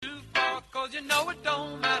'cause you know it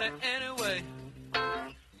don't matter anyway.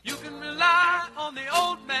 You can rely on the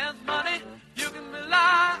old man's money. You can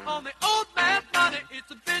rely on the old man's money.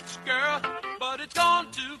 It's a bitch, girl, but it's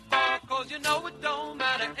gone too far, 'cause you know it don't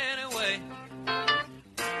matter anyway.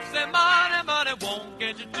 Say money, money won't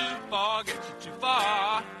get you too far, get you too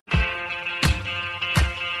far.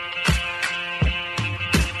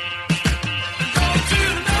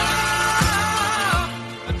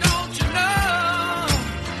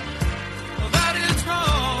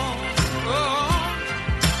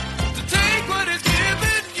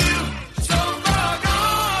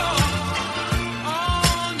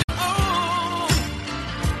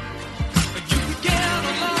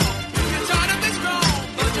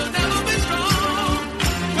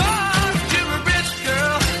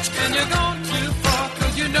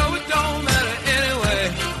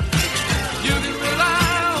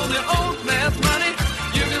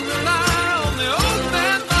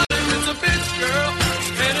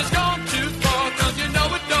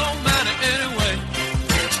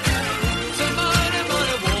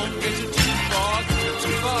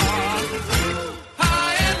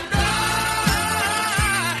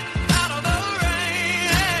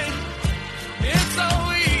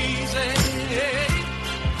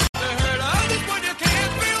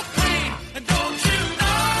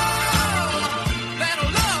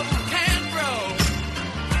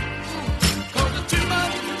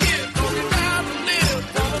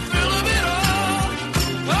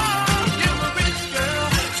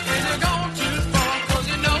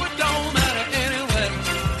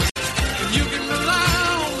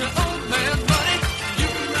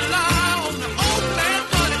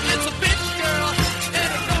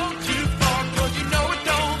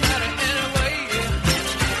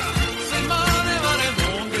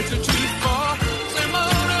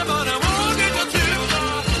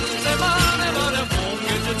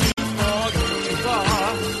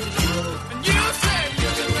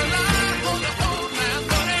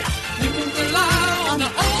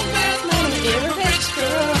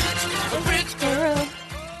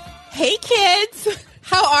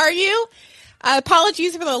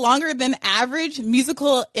 Apologies for the longer than average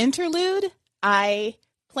musical interlude. I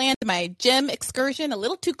planned my gym excursion a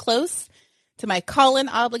little too close to my call-in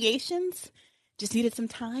obligations. Just needed some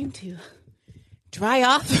time to dry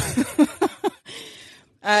off,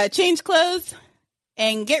 change clothes,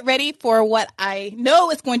 and get ready for what I know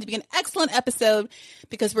is going to be an excellent episode,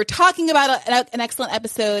 because we're talking about an excellent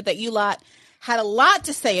episode that you lot had a lot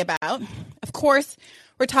to say about. Of course,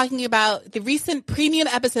 we're talking about the recent premium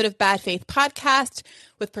episode of Bad Faith Podcast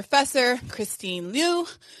with Professor Christine Liu,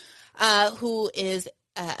 who is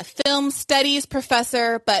a film studies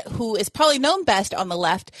professor, but who is probably known best on the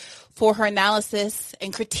left for her analysis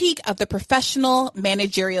and critique of the professional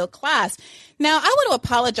managerial class. Now, I want to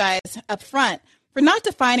apologize up front for not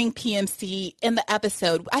defining PMC in the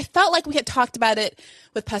episode. I felt like we had talked about it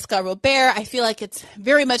with Pascal Robert. I feel like it's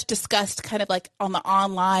very much discussed kind of like on the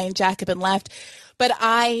online Jacobin left. But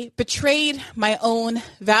I betrayed my own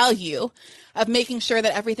value of making sure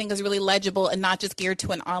that everything is really legible and not just geared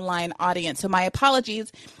to an online audience. So my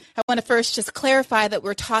apologies. I want to first just clarify that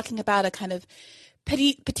we're talking about a kind of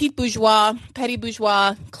petit bourgeois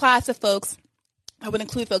class of folks. I would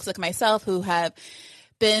include folks like myself who have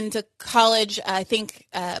been to college, I think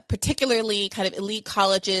particularly kind of elite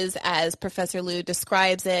colleges, as Professor Liu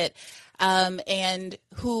describes it, and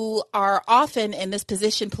who are often in this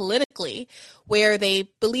position politically where they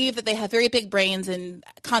believe that they have very big brains and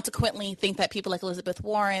consequently think that people like Elizabeth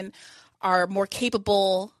Warren are more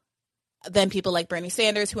capable than people like Bernie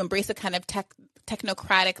Sanders, who embrace a kind of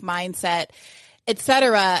technocratic mindset, et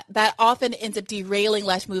cetera, that often ends up derailing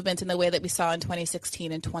left movements in the way that we saw in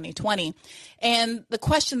 2016 and 2020. And the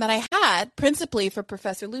question that I had, principally for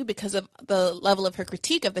Professor Liu, because of the level of her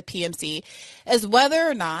critique of the PMC, is whether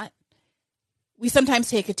or not we sometimes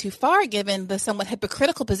take it too far, given the somewhat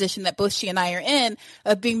hypocritical position that both she and I are in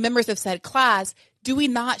of being members of said class. Should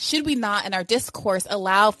we not in our discourse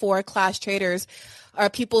allow for class traitors or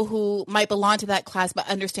people who might belong to that class but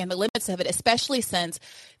understand the limits of it, especially since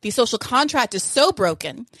the social contract is so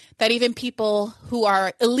broken that even people who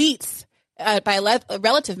are elites by a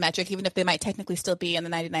relative metric, even if they might technically still be in the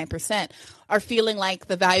 99%, are feeling like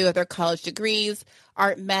the value of their college degrees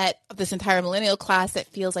aren't met. This entire millennial class that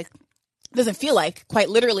doesn't feel like, quite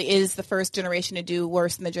literally, is the first generation to do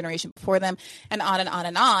worse than the generation before them, and on and on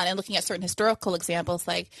and on. And looking at certain historical examples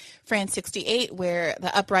like France 68, where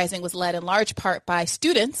the uprising was led in large part by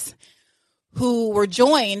students who were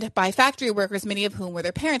joined by factory workers, many of whom were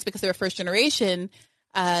their parents because they were first generation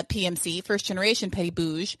PMC, first generation petit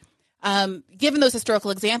bourge, Given those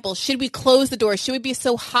historical examples, should we close the door? Should we be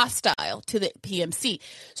so hostile to the PMC?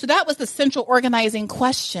 So that was the central organizing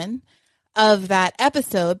question of that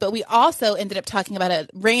episode. But we also ended up talking about a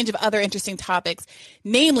range of other interesting topics,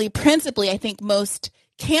 namely, principally, I think most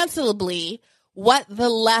cancelably, what the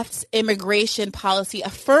left's immigration policy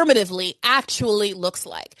affirmatively actually looks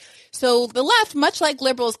like. So the left, much like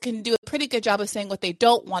liberals, can do a pretty good job of saying what they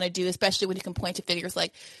don't want to do, especially when you can point to figures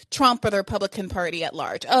like Trump or the Republican Party at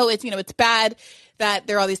large. Oh, it's bad that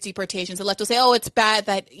there are all these deportations. The left will say, oh, it's bad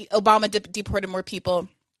that Obama deported more people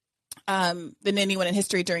than anyone in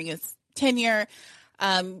history during his tenure.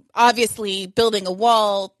 Obviously, building a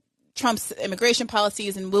wall, Trump's immigration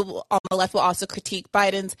policies, and on the left will also critique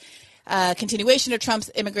Biden's continuation of Trump's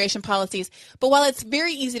immigration policies. But while it's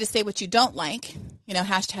very easy to say what you don't like,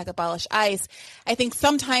 hashtag abolish ICE, I think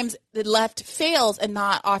sometimes the left fails in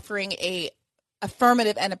not offering an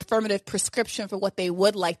affirmative prescription for what they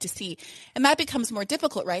would like to see. And that becomes more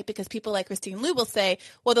difficult, right? Because people like Christine Liu will say,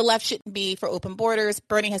 well, the left shouldn't be for open borders.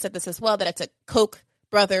 Bernie has said this as well, that it's a Koch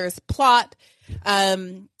brothers plot,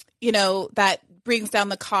 that brings down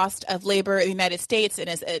the cost of labor in the United States and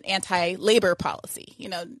is an anti-labor policy,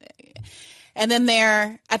 And then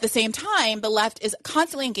at the same time, the left is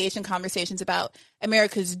constantly engaged in conversations about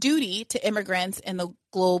America's duty to immigrants and the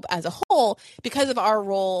globe as a whole because of our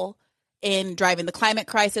role in driving the climate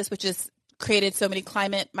crisis, which has created so many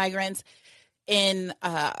climate migrants, in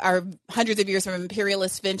our hundreds of years of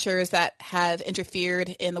imperialist ventures that have interfered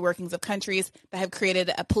in the workings of countries, that have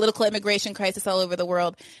created a political immigration crisis all over the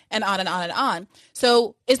world, and on and on and on.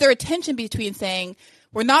 So is there a tension between saying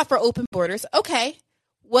we're not for open borders? Okay,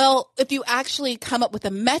 well, if you actually come up with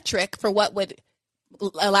a metric for what would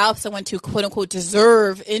allow someone to, quote unquote,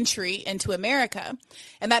 deserve entry into America,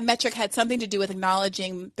 and that metric had something to do with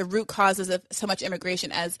acknowledging the root causes of so much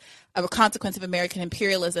immigration as a consequence of American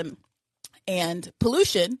imperialism and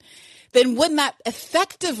pollution, then wouldn't that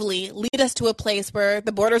effectively lead us to a place where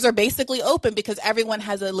the borders are basically open because everyone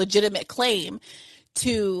has a legitimate claim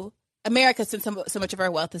to America since so much of our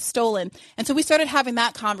wealth is stolen? And so we started having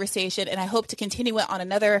that conversation, and I hope to continue it on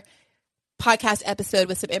another podcast episode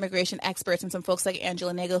with some immigration experts and some folks like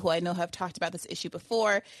Angela Nagel, who I know have talked about this issue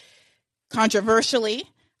before, controversially.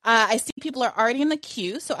 I see people are already in the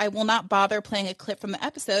queue, so I will not bother playing a clip from the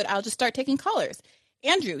episode. I'll just start taking callers.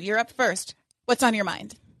 Andrew, you're up first. What's on your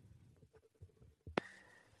mind?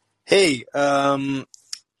 Hey,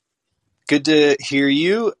 good to hear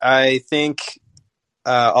you. I think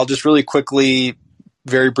I'll just really quickly,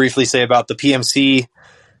 very briefly say about the PMC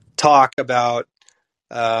talk about,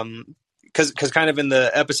 because kind of in the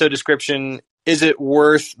episode description, is it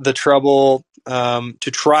worth the trouble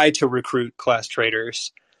to try to recruit class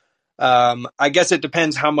traitors? I guess it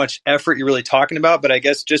depends how much effort you're really talking about, but I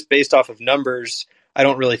guess just based off of numbers, I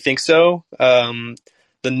don't really think so. The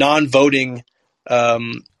non-voting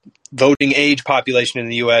voting age population in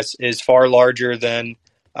the U.S. is far larger than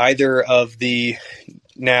either of the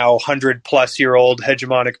now 100-plus-year-old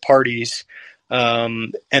hegemonic parties.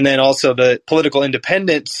 And then also the political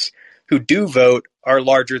independents who do vote are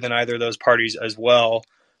larger than either of those parties as well.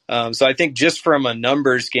 So I think just from a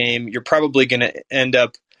numbers game, you're probably going to end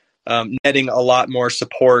up netting a lot more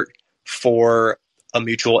support for a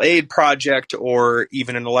mutual aid project or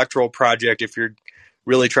even an electoral project if you're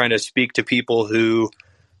really trying to speak to people who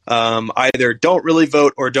either don't really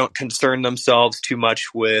vote or don't concern themselves too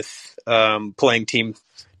much with playing team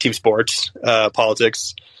sports,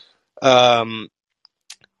 politics. And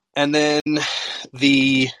then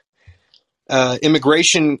the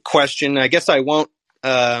immigration question, I guess I won't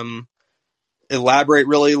elaborate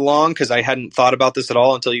really long because I hadn't thought about this at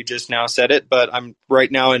all until you just now said it, but I'm right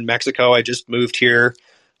now in Mexico. I just moved here.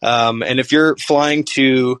 And if you're flying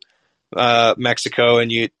to Mexico and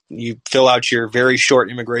you fill out your very short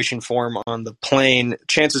immigration form on the plane,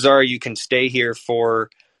 chances are you can stay here for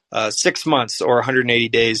 6 months or 180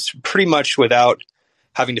 days pretty much without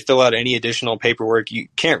having to fill out any additional paperwork. You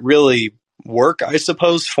can't really work, I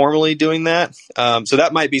suppose, formally doing that. So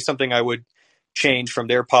that might be something I would change from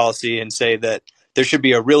their policy and say that there should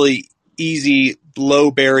be a really easy, low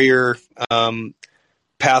barrier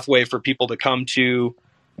pathway for people to come to,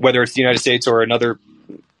 whether it's the United States or another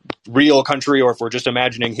real country, or if we're just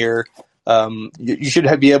imagining here, you should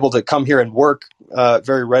be able to come here and work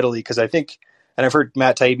very readily. Because I think, and I've heard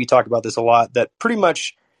Matt Taibbi talk about this a lot, that pretty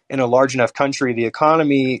much in a large enough country, the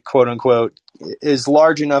economy, quote unquote, is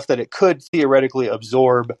large enough that it could theoretically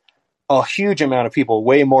absorb a huge amount of people,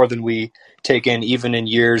 way more than we take in, even in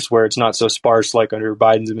years where it's not so sparse, like under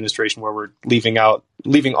Biden's administration, where we're leaving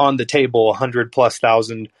on the table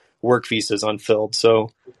 100,000+ work visas unfilled.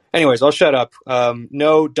 So Anyways, I'll shut up.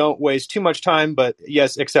 No, don't waste too much time, but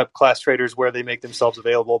yes, accept class traders where they make themselves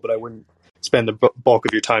available, but I wouldn't spend the bulk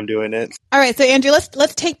of your time doing it. All right, so Andrew,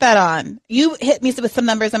 let's take that on. You hit me with some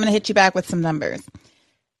numbers. I'm going to hit you back with some numbers.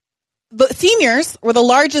 But seniors were the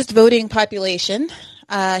largest voting population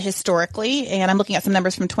historically, and I'm looking at some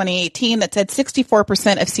numbers from 2018 that said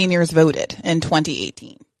 64% of seniors voted in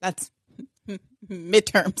 2018. That's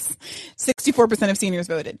midterms. 64% of seniors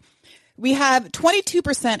voted. We have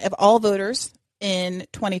 22% of all voters in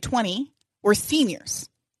 2020 were seniors.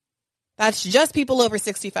 That's just people over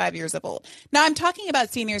 65 years old. Now, I'm talking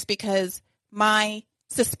about seniors because my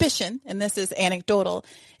suspicion, and this is anecdotal,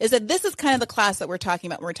 is that this is kind of the class that we're talking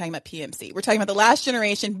about when we're talking about PMC. We're talking about the last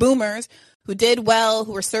generation boomers who did well,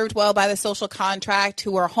 who were served well by the social contract,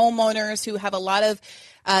 who are homeowners, who have a lot of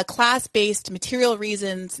class-based material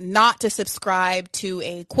reasons not to subscribe to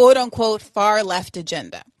a quote-unquote far left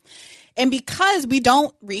agenda. And because we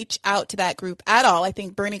don't reach out to that group at all, I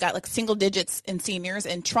think Bernie got like single digits in seniors,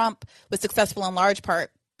 and Trump was successful in large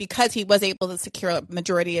part because he was able to secure a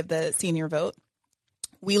majority of the senior vote.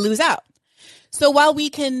 We lose out. So while we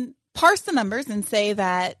can parse the numbers and say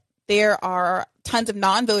that there are tons of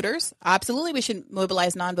non-voters, absolutely we should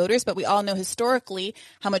mobilize non-voters, but we all know historically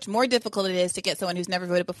how much more difficult it is to get someone who's never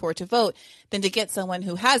voted before to vote than to get someone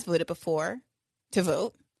who has voted before to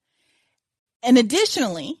vote. And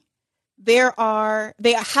additionally,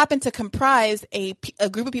 they happen to comprise a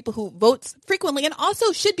group of people who votes frequently and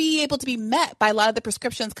also should be able to be met by a lot of the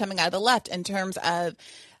prescriptions coming out of the left in terms of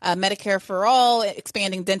Medicare for all,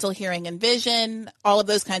 expanding dental, hearing, and vision, all of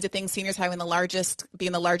those kinds of things. Seniors being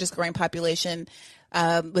the largest growing population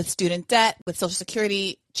with student debt, with Social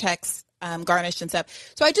Security checks garnished and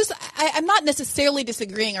stuff. So I'm not necessarily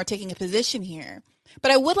disagreeing or taking a position here.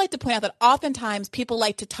 But I would like to point out that oftentimes people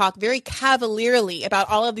like to talk very cavalierly about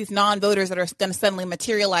all of these non-voters that are going to suddenly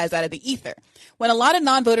materialize out of the ether. When a lot of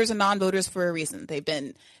non-voters are non-voters for a reason. They've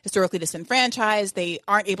been historically disenfranchised. They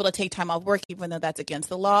aren't able to take time off work, even though that's against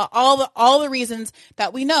the law. All the reasons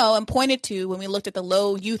that we know and pointed to when we looked at the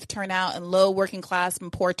low youth turnout and low working class and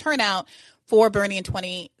poor turnout for Bernie in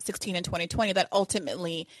 2016 and 2020 that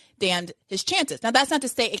ultimately damned his chances. Now, that's not to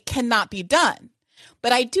say it cannot be done.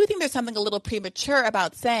 But I do think there's something a little premature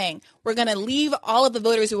about saying we're going to leave all of the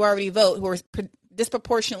voters who already vote, who are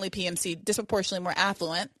disproportionately PMC, disproportionately more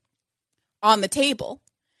affluent, on the table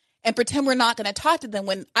and pretend we're not going to talk to them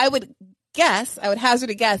when I would hazard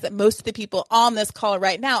a guess that most of the people on this call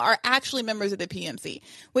right now are actually members of the PMC.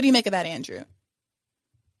 What do you make of that, Andrew?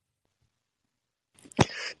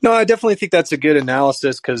 No, I definitely think that's a good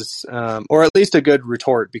analysis because, or at least a good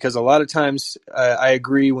retort, because a lot of times I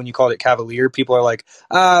agree when you called it cavalier. People are like,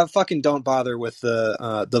 fucking don't bother with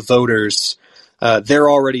the voters. They're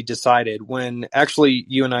already decided. When actually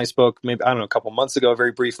you and I spoke maybe, I don't know, a couple months ago,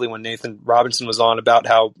 very briefly when Nathan Robinson was on about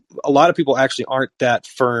how a lot of people actually aren't that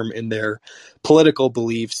firm in their political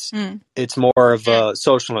beliefs. It's more of a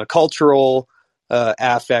social and a cultural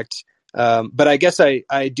affect. But I guess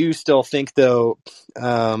I do still think though,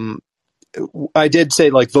 I did say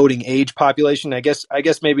like voting age population. I guess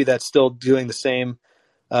maybe that's still doing the same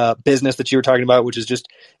business that you were talking about, which is just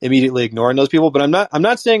immediately ignoring those people. But I'm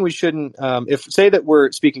not saying we shouldn't, say that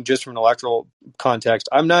we're speaking just from an electoral context,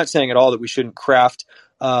 I'm not saying at all that we shouldn't craft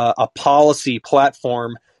a policy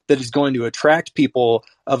platform that is going to attract people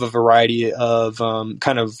of a variety of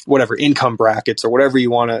kind of whatever income brackets or whatever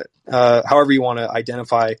you want to, however you want to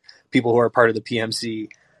identify people who are part of the PMC.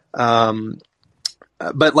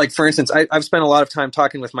 But like, for instance, I've spent a lot of time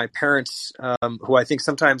talking with my parents, who I think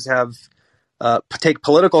sometimes have take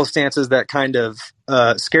political stances that kind of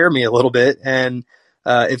scare me a little bit. And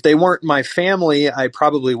if they weren't my family, I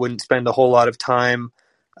probably wouldn't spend a whole lot of time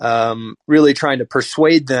really trying to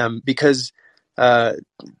persuade them because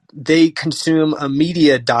they consume a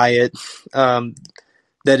media diet that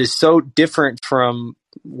is so different from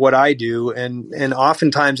what I do, and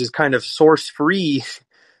oftentimes is kind of source free.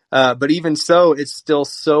 But even so, it's still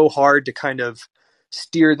so hard to kind of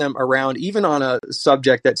steer them around, even on a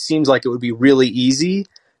subject that seems like it would be really easy.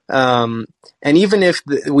 And even if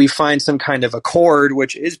we find some kind of accord,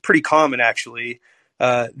 which is pretty common actually,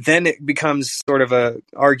 then it becomes sort of a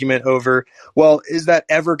argument over, well, is that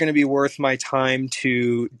ever going to be worth my time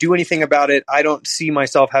to do anything about it? I don't see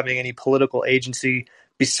myself having any political agency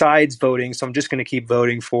besides voting, so I'm just going to keep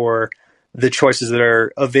voting for the choices that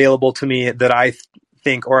are available to me that I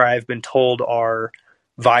think or I've been told are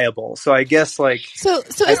viable. So I guess like so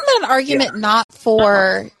isn't that an argument not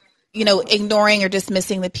for ignoring or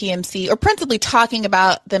dismissing the PMC, or principally talking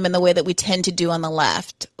about them in the way that we tend to do on the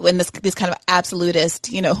left, when this kind of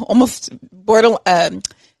absolutist, almost border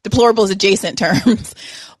deplorables adjacent terms?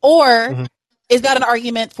 Or Mhm. is that an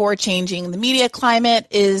argument for changing the media climate?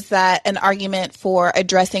 Is that an argument for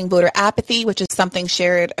addressing voter apathy, which is something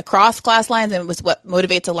shared across class lines and was what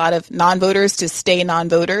motivates a lot of non-voters to stay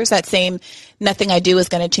non-voters? That same nothing I do is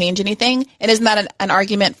going to change anything. And isn't that an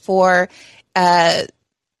argument for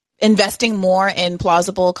investing more in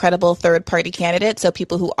plausible, credible third-party candidates so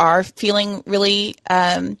people who are feeling really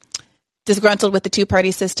disgruntled with the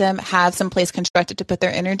two-party system have some place constructed to put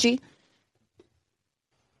their energy?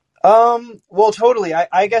 Well, totally.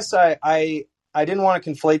 I guess I didn't want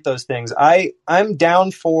to conflate those things. I'm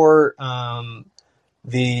down for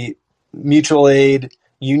the mutual aid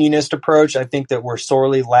unionist approach. I think that we're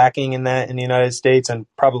sorely lacking in that in the United States and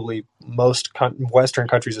probably most Western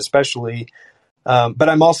countries, especially. But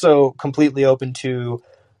I'm also completely open to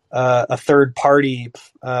a third party.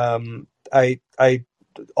 I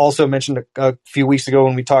also mentioned a few weeks ago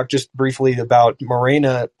when we talked just briefly about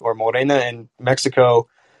Morena in Mexico.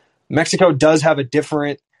 Mexico does have a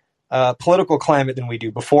different political climate than we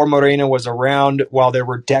do. Before Morena was around, while there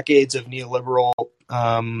were decades of neoliberal,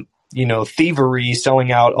 thievery,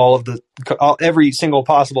 selling out every single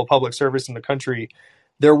possible public service in the country,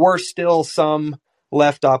 there were still some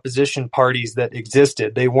left opposition parties that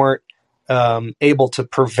existed. They weren't able to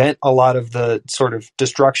prevent a lot of the sort of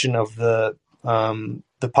destruction of the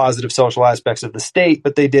positive social aspects of the state,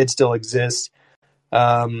 but they did still exist.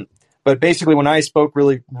 But basically, when I spoke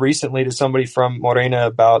really recently to somebody from Morena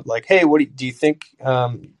about like, hey, do you think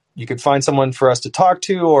you could find someone for us to talk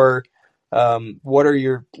to, or what are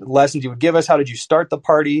your lessons you would give us? How did you start the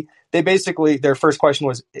party? Their first question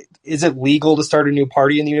was, is it legal to start a new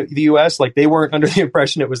party in the U.S.? Like they weren't under the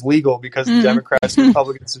impression it was legal because the Democrats and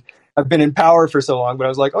Republicans have been in power for so long. But I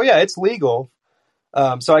was like, oh yeah, it's legal.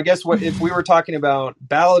 So I guess if we were talking about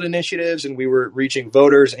ballot initiatives and we were reaching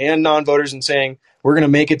voters and non-voters and saying we're going to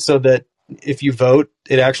make it so that if you vote,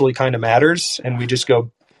 it actually kind of matters, and we just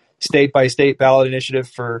go state by state ballot initiative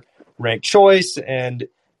for ranked choice and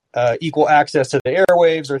equal access to the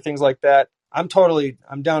airwaves or things like that, I'm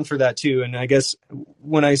down for that too. And I guess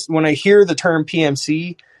when I hear the term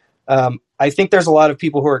PMC, I think there's a lot of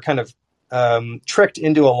people who are kind of tricked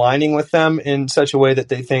into aligning with them in such a way that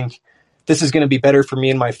they think this is going to be better for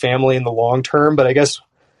me and my family in the long term. But I guess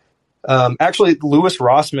actually Louis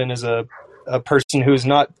Rossman is a person who is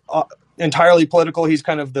not entirely political. He's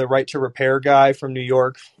kind of the right to repair guy from New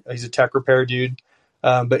York. He's a tech repair dude.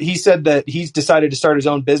 But he said that he's decided to start his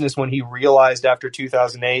own business when he realized after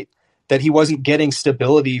 2008 that he wasn't getting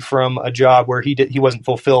stability from a job where he wasn't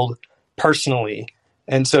fulfilled personally.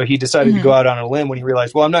 And so he decided to go out on a limb when he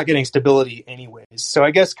realized, well, I'm not getting stability anyways. So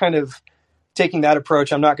I guess kind of taking that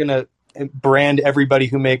approach, I'm not going to brand everybody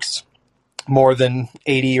who makes more than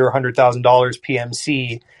 $80,000 or $100,000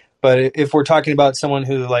 PMC. But if we're talking about someone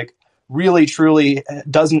who like really truly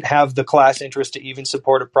doesn't have the class interest to even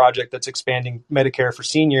support a project that's expanding Medicare for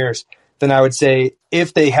seniors, then I would say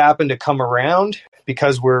if they happen to come around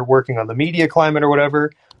because we're working on the media climate or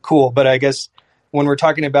whatever, cool. But I guess when we're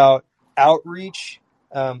talking about outreach,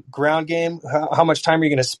 ground game, how much time are you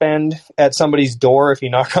going to spend at somebody's door if you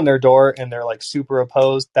knock on their door and they're like super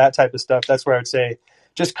opposed, that type of stuff. That's where I would say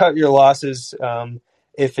just cut your losses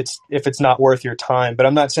if it's not worth your time. But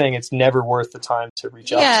I'm not saying it's never worth the time to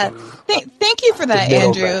reach out to. Thank you for that,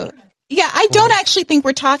 Andrew. Ground. Yeah, I don't actually think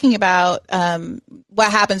we're talking about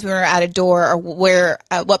what happens when we're at a door or where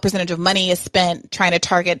what percentage of money is spent trying to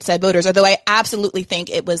target said voters, although I absolutely think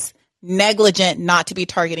it was negligent not to be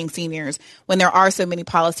targeting seniors when there are so many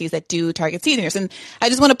policies that do target seniors. And I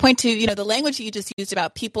just want to point to, the language you just used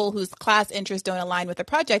about people whose class interests don't align with the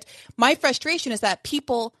project. My frustration is that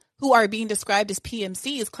people who are being described as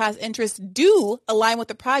PMCs, class interests, do align with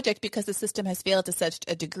the project because the system has failed to such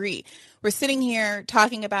a degree. We're sitting here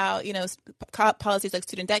talking about, policies like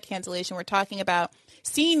student debt cancellation. We're talking about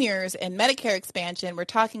seniors and Medicare expansion. We're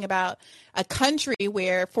talking about a country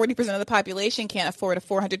where 40% of the population can't afford a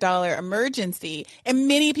 $400 emergency. And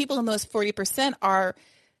many people in those 40% are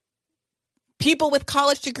people with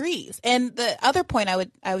college degrees. And the other point I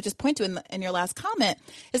would just point to in your last comment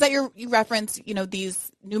is that you reference,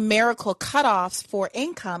 these numerical cutoffs for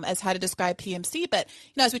income as how to describe PMC. But,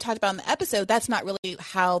 as we talked about in the episode, that's not really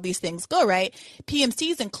how these things go, right?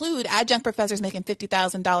 PMCs include adjunct professors making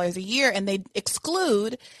 $50,000 a year, and they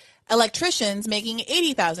exclude electricians making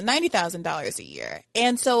 $80,000, $90,000 a year.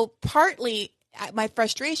 And so partly my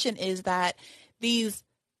frustration is that these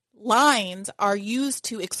lines are used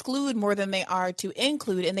to exclude more than they are to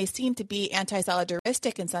include, and they seem to be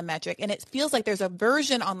anti-solidaristic in some metric. And it feels like there's a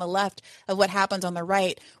version on the left of what happens on the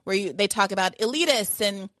right where they talk about elitists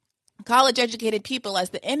and college-educated people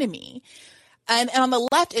as the enemy. And on the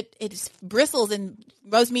left, it bristles and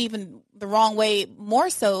rubs me even the wrong way more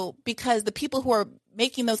so because the people who are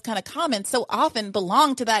making those kind of comments so often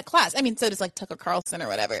belong to that class. I mean, so does like Tucker Carlson or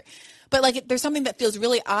whatever. But like, there's something that feels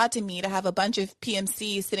really odd to me to have a bunch of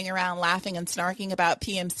PMCs sitting around laughing and snarking about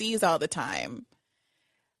PMCs all the time,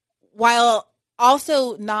 while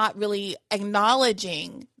also not really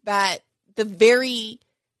acknowledging that the very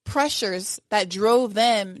pressures that drove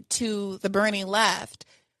them to the Bernie left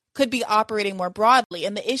could be operating more broadly.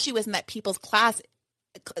 And the issue isn't that people's class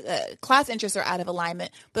interests are out of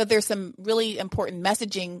alignment, but there's some really important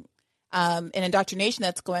messaging and indoctrination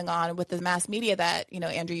that's going on with the mass media that,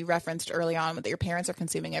 Andrew, you referenced early on, that your parents are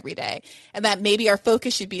consuming every day. And that maybe our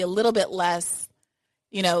focus should be a little bit less,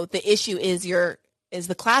 the issue is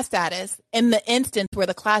the class status, in the instance where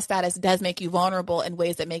the class status does make you vulnerable in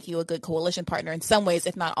ways that make you a good coalition partner in some ways,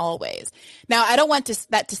 if not always. Now, I don't want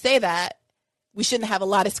to say that we shouldn't have a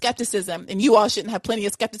lot of skepticism, and you all shouldn't have plenty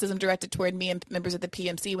of skepticism directed toward me and members of the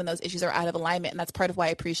PMC when those issues are out of alignment. And that's part of why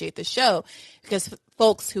I appreciate this show, because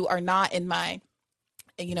folks who are not in my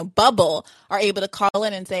bubble are able to call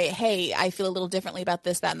in and say, hey, I feel a little differently about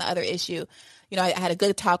this, that, and the other issue. I had a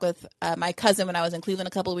good talk with my cousin when I was in Cleveland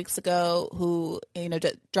a couple of weeks ago, who,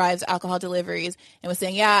 drives alcohol deliveries, and was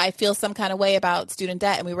saying, yeah, I feel some kind of way about student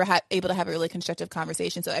debt. And we were able to have a really constructive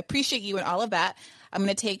conversation. So I appreciate you and all of that. I'm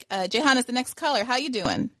going to take Jehan as the next caller. How you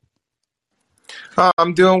doing?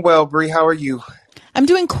 I'm doing well, Bree. How are you? I'm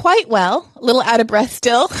doing quite well. A little out of breath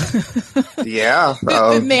still. Yeah.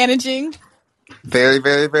 Managing. Very,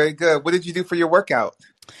 very, very good. What did you do for your workout?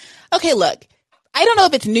 Okay, look. I don't know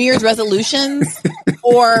if it's New Year's resolutions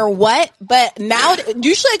or what, but now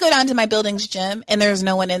usually I go down to my building's gym and there's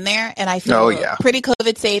no one in there, and I feel pretty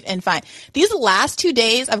COVID safe and fine. These last 2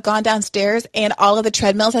 days I've gone downstairs and all of the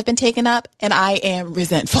treadmills have been taken up, and I am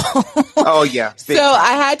resentful. Oh, yeah. So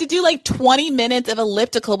I had to do like 20 minutes of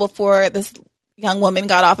elliptical before this young woman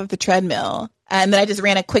got off of the treadmill. And then I just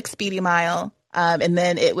ran a quick speedy mile. And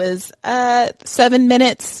then it was 7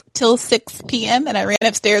 minutes till 6 p.m. and I ran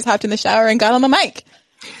upstairs, hopped in the shower, and got on the mic.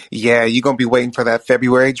 Yeah, you're going to be waiting for that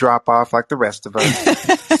February drop-off like the rest of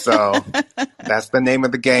us. So that's the name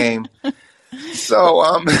of the game.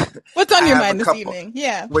 So what's on your mind this evening?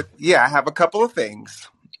 Yeah. I have a couple of things.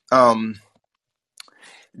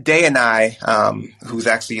 Day and I, who's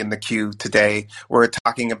actually in the queue today, we're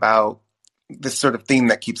talking about this sort of theme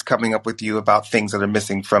that keeps coming up with you about things that are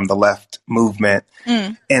missing from the left movement.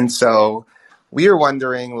 And so we are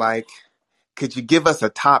wondering, could you give us a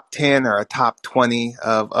top 10 or a top 20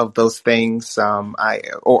 of those things? Or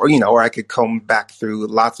I could comb back through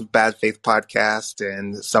lots of Bad Faith podcasts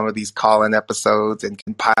and some of these call-in episodes and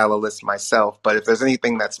compile a list myself. But if there's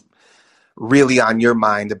anything that's really on your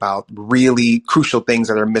mind about really crucial things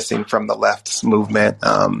that are missing from the left's movement,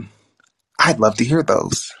 I'd love to hear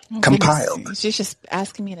those compiled. You're just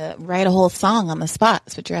asking me to write a whole song on the spot.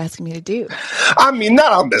 That's what you're asking me to do. I mean,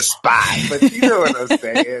 not on the spot, but you know what I'm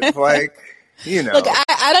saying. Look,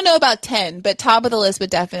 I don't know about 10, but top of the list would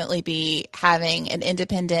definitely be having an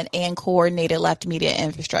independent and coordinated left media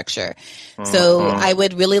infrastructure. So I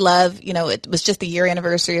would really love, it was just the year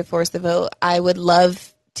anniversary of Force the Vote. I would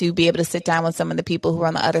love to be able to sit down with some of the people who are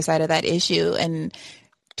on the other side of that issue and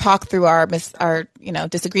talk through our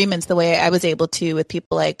disagreements the way I was able to with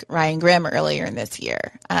people like Ryan Grimm earlier in this year.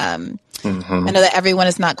 I know that everyone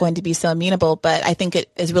is not going to be so amenable, but I think it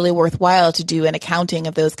is really worthwhile to do an accounting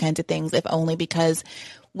of those kinds of things, if only because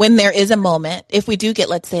when there is a moment, if we do get,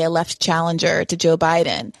 let's say, a left challenger to Joe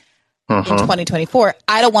Biden in 2024,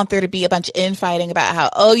 I don't want there to be a bunch of infighting about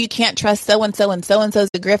how, you can't trust so-and-so and so-and-so's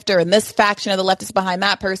a grifter and this faction of the left is behind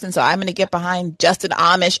that person, so I'm going to get behind Justin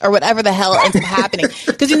Amish or whatever the hell ends up happening.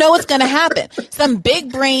 Because you know what's going to happen. Some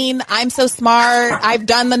big brain, I'm so smart, I've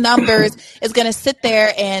done the numbers, is going to sit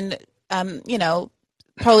there and,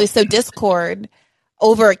 probably sow discord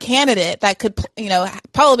over a candidate that could,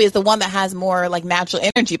 probably is the one that has more like natural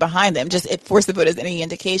energy behind them, just if Force the Vote is any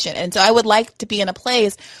indication. And so I would like to be in a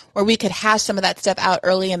place where we could hash some of that stuff out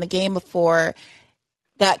early in the game before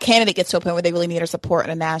that candidate gets to a point where they really need our support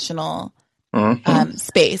in a national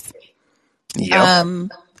space. Yep.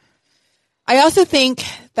 I also think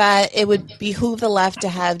that it would behoove the left to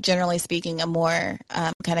have, generally speaking, a more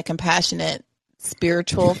kind of compassionate,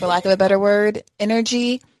 spiritual, for lack of a better word,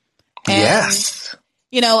 energy. And, yes.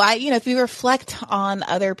 If you reflect on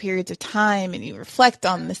other periods of time and you reflect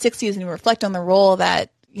on the 60s and you reflect on the role that,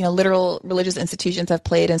 literal religious institutions have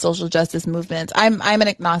played in social justice movements. I'm an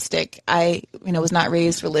agnostic. I, was not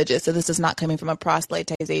raised religious, so this is not coming from a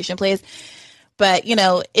proselytization place. But,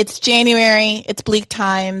 it's January, it's bleak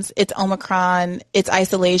times, it's Omicron, it's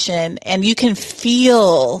isolation, and you can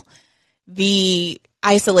feel the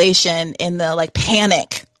isolation and the like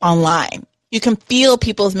panic online. You can feel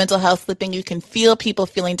people's mental health slipping. You can feel people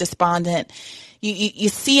feeling despondent. You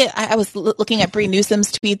see it. I was looking at Bree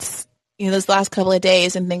Newsom's tweets, those last couple of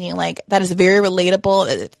days and thinking like that is very relatable.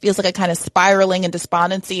 It feels like a kind of spiraling in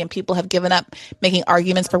despondency, and people have given up making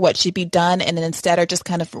arguments for what should be done, and then instead are just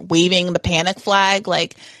kind of waving the panic flag,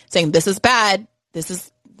 like saying this is bad,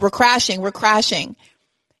 we're crashing.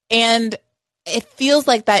 And it feels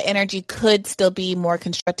like that energy could still be more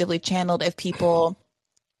constructively channeled if people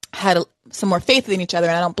had some more faith in each other.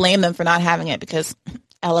 And I don't blame them for not having it, because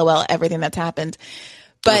LOL, everything that's happened.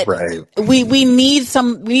 But right. we need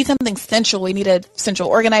something central. We need a central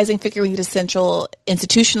organizing figure. We need a central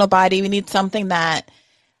institutional body. We need something that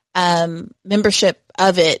membership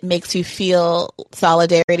of it makes you feel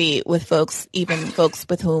solidarity with folks, even folks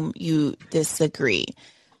with whom you disagree.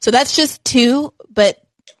 So that's just two, but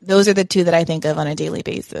those are the two that I think of on a daily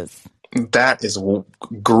basis. That is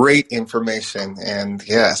great information. And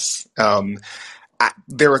yes,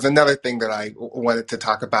 there was another thing that I wanted to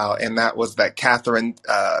talk about, and that was that Catherine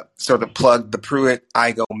sort of plugged the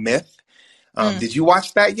Pruitt-Igoe myth. Did you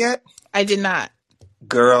watch that yet? I did not.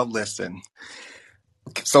 Girl, listen.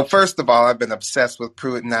 So first of all, I've been obsessed with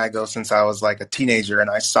Pruitt and Igoe since I was like a teenager, and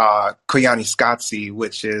I saw Koyaanisqatsi,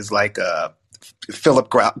 which is like a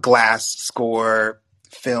Philip Glass score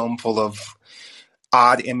film full of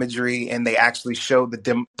odd imagery, and they actually showed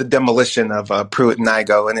the demolition of Pruitt and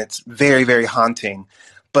Igoe, and it's very, very haunting.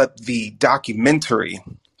 But the documentary,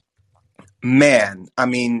 man, I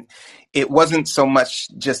mean, it wasn't so much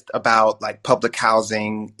just about like public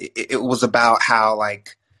housing. It was about how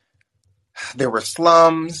like there were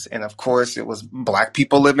slums, and of course it was Black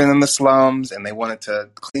people living in the slums, and they wanted to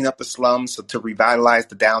clean up the slums to revitalize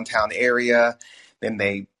the downtown area. Then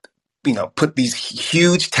they put these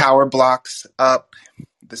huge tower blocks up,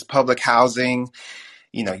 this public housing.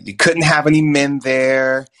 You couldn't have any men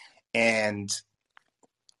there, and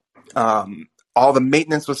all the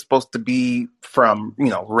maintenance was supposed to be from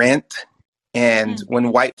rent. And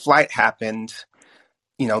when white flight happened,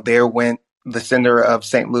 there went the center of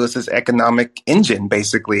St. Louis's economic engine,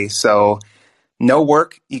 basically. So no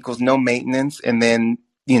work equals no maintenance, and then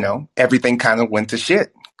everything kind of went to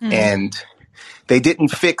shit. And they didn't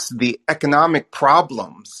fix the economic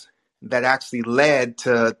problems that actually led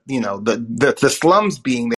to, the slums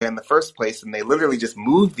being there in the first place. And they literally just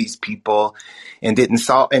moved these people and didn't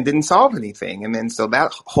solve anything. And then so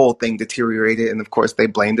that whole thing deteriorated. And of course they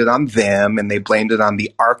blamed it on them, and they blamed it on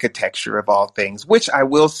the architecture of all things, which I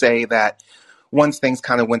will say that once things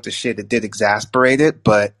kind of went to shit, it did exasperate it.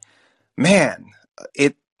 But man,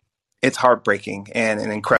 it's heartbreaking and an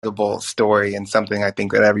incredible story, and something I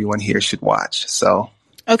think that everyone here should watch. So,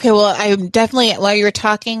 okay, well, I definitely, while you were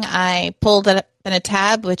talking, I pulled it up in a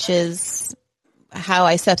tab, which is how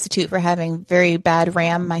I substitute for having very bad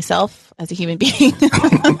RAM myself as a human being. And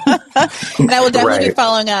I will definitely be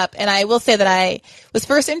following up. And I will say that I was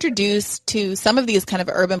first introduced to some of these kind of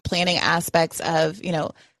urban planning aspects of,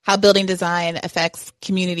 how building design affects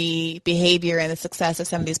community behavior and the success of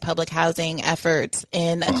some of these public housing efforts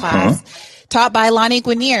in a class taught by Lonnie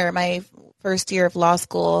Guinier, my first year of law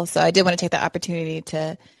school. So I did want to take the opportunity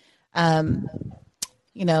to,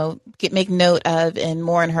 make note of and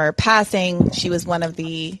more in her passing. She was one of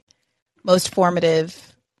the most formative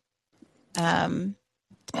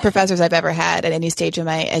professors I've ever had at any stage of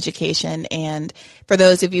my education. And for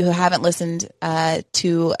those of you who haven't listened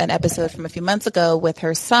to an episode from a few months ago with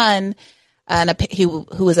her son, who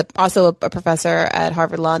was also a professor at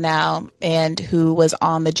Harvard Law now, and who was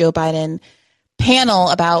on the Joe Biden panel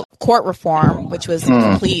about court reform, which was a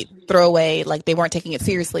complete throwaway, like they weren't taking it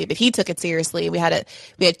seriously, but he took it seriously. We had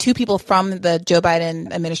two people from the Joe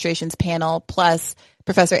Biden administration's panel, plus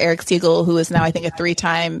Professor Eric Siegel, who is now, I think, a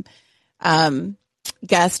 3-time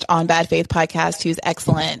guest on Bad Faith podcast, who's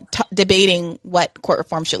excellent, debating what court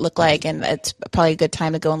reform should look like. And it's probably a good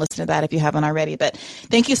time to go and listen to that if you haven't already. But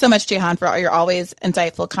thank you so much, Jehan, for all your always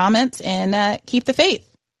insightful comments, and keep the faith.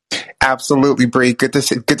 Absolutely, Bree. Good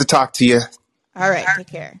to talk to you. All right. Take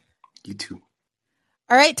care. You too.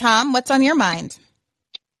 All right, Tom, what's on your mind?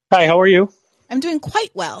 Hi, how are you? I'm doing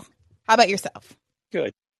quite well. How about yourself?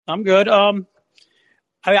 Good. I'm good.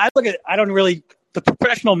 The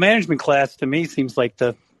professional management class to me seems like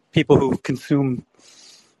the people who consume,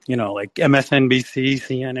 like MSNBC,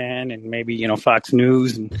 CNN, and maybe, Fox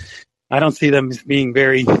News. And I don't see them as being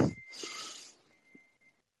very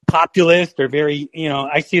populist or very,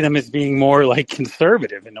 I see them as being more like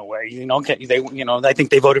conservative in a way. I think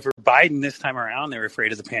they voted for Biden this time around. They're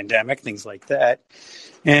afraid of the pandemic, things like that.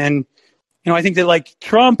 And I think that like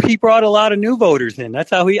Trump, he brought a lot of new voters in. That's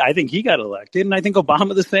how I think he got elected. And I think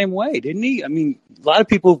Obama the same way, didn't he? I mean, a lot of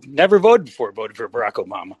people never voted before voted for Barack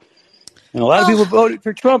Obama. And a lot of people voted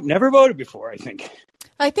for Trump, never voted before, I think.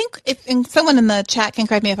 I think and someone in the chat can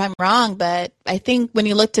correct me if I'm wrong, but I think when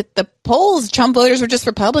you looked at the polls, Trump voters were just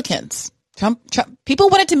Republicans. Trump people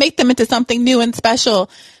wanted to make them into something new and special,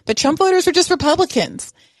 but Trump voters were just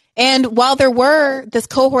Republicans. And while there were this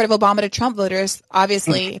cohort of Obama to Trump voters,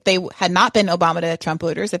 obviously, if they had not been Obama to Trump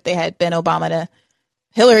voters, if they had been Obama to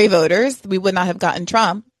Hillary voters, we would not have gotten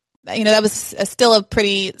Trump. That was still a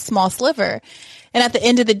pretty small sliver. And at the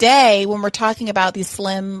end of the day, when we're talking about these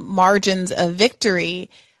slim margins of victory,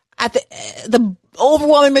 at the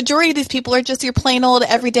overwhelming majority of these people are just your plain old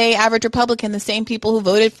everyday average Republican, the same people who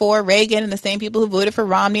voted for Reagan and the same people who voted for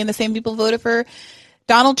Romney and the same people who voted for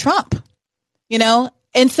Donald Trump,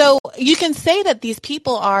 And so you can say that these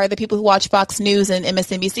people are the people who watch Fox News and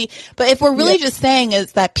MSNBC, but if we're really just saying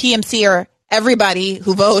is that PMC are everybody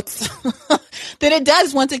who votes, then it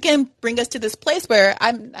does once again bring us to this place where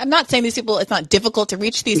I'm not saying these people, it's not difficult to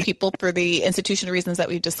reach these people for the institutional reasons that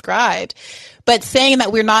we've described, but saying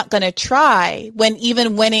that we're not going to try when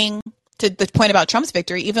even winning, to the point about Trump's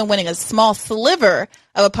victory, even winning a small sliver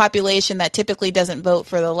of a population that typically doesn't vote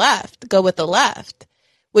for the left, go with the left,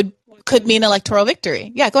 could mean electoral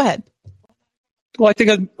victory. Yeah, go ahead. Well, I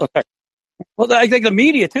think, okay. Well, I think the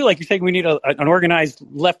media too, like you're saying, we need an organized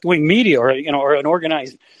left-wing media or an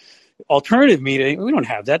organized alternative media. We don't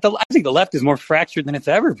have that. I think the left is more fractured than it's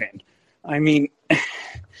ever been. I mean,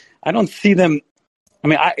 I don't see them. I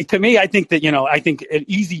mean, to me, I think that, I think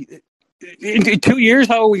in 2 years,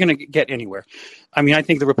 how are we going to get anywhere? I mean, I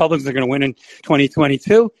think the Republicans are going to win in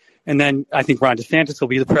 2022. And then I think Ron DeSantis will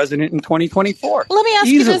be the president in 2024. Let me ask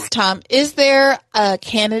you this, Tom. Is there a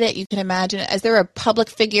candidate you can imagine? Is there a public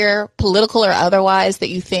figure, political or otherwise, that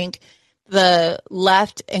you think the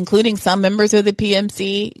left, including some members of the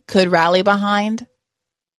PMC, could rally behind?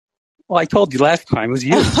 Well, I told you last time it was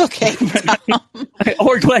you. Okay, Tom.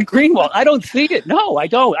 Or Glenn Greenwald. I don't see it. No, I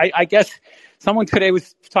don't. I guess someone today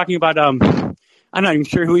was talking about I'm not even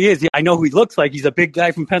sure who he is. I know who he looks like. He's a big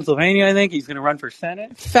guy from Pennsylvania, I think. He's going to run for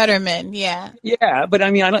Senate. Fetterman, yeah. Yeah, but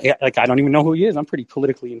I mean, I don't even know who he is. I'm pretty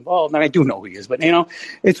politically involved. I mean, I do know who he is, but,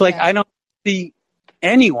 it's like I don't see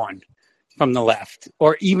anyone from the left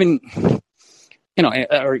or even,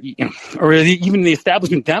 or even the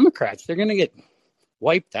establishment Democrats. They're going to get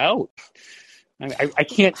wiped out. I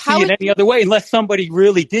can't see it any other way unless somebody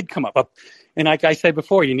really did come up. And like I said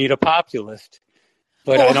before, you need a populist.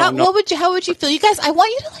 But I don't know. How would you feel? You guys, I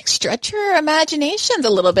want you to stretch your imaginations a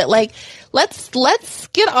little bit. Let's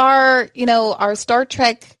get our Star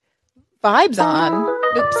Trek vibes on.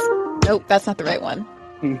 Oops. Nope, that's not the right one.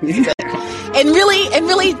 and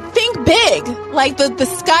really think big. Like the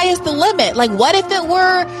sky is the limit. Like what if it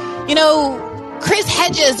were, Chris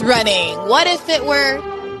Hedges running? What if it were?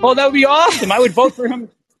 Oh, that would be awesome. I would vote for him.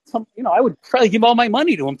 I would probably give all my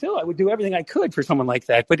money to him too. I would do everything I could for someone like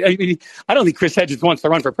that. But I mean, I don't think Chris Hedges wants to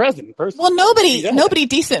run for president. Personally. Well, nobody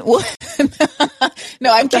decent would.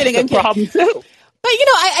 No, I'm kidding. That's the problem too. But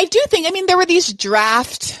I do think. I mean, there were these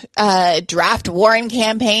draft Warren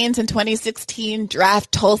campaigns in 2016,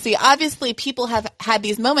 draft Tulsi. Obviously, people have had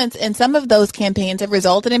these moments, and some of those campaigns have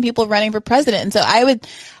resulted in people running for president. And so, I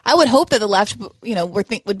would hope that the left,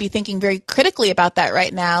 would be thinking very critically about that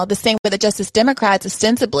right now. The same way that Justice Democrats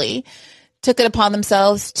ostensibly took it upon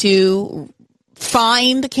themselves to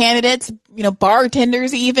find candidates,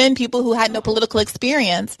 bartenders, even people who had no political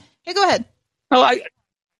experience. Hey, go ahead.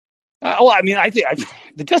 Oh, I think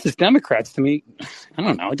the Justice Democrats, to me, I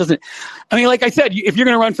don't know. It doesn't. I mean, like I said, if you're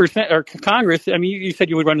going to run for Senate or Congress, I mean, you said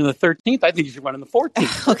you would run in the 13th. I think you should run in the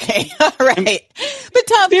 14th. Okay, all right. But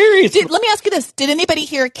Tom, let me ask you this: did anybody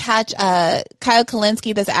here catch Kyle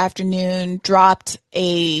Kalinske this afternoon dropped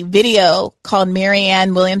a video called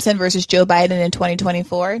Marianne Williamson versus Joe Biden in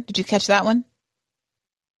 2024? Did you catch that one?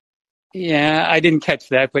 Yeah, I didn't catch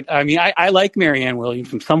that, but I mean, I like Marianne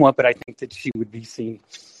Williamson somewhat, but I think that she would be seen.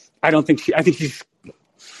 I think she's.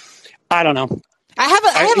 I don't know. I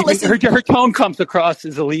haven't listened. Her tone comes across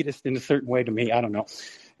as elitist in a certain way to me. I don't know,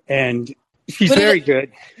 and she's very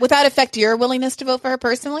good. Would that affect your willingness to vote for her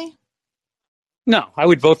personally? No, I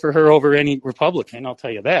would vote for her over any Republican. I'll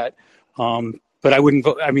tell you that. But I wouldn't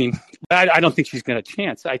vote. I mean, I don't think she's got a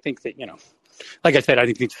chance. I think that like I said, I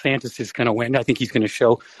think DeSantis is going to win. I think he's going to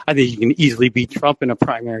show. I think he can easily beat Trump in a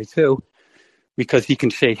primary too. Because he can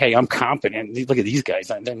say, "Hey, I'm competent. Look at these guys;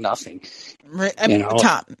 they're nothing." I mean,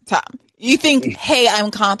 Tom, you think, "Hey, I'm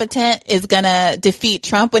competent" is gonna defeat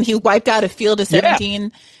Trump when he wiped out a field of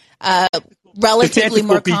 17 relatively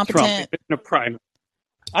more competent? In a primary.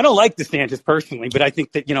 I don't like DeSantis personally, but I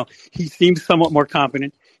think that, he seems somewhat more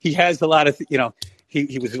competent. He has a lot of,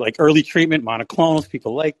 he was like early treatment, monoclonals,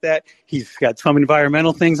 people like that. He's got some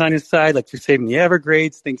environmental things on his side, like for saving the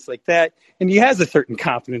Evergrades, things like that. And he has a certain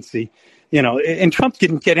competency, and Trump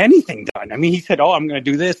didn't get anything done. I mean, he said, I'm going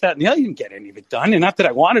to do this, that, and the other. He didn't get any of it done. And not that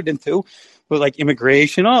I wanted him to, but like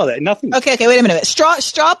immigration, all that, nothing. Okay, wait a minute.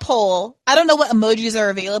 Straw poll. I don't know what emojis are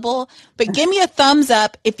available, but give me a thumbs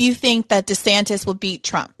up if you think that DeSantis will beat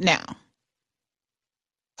Trump now.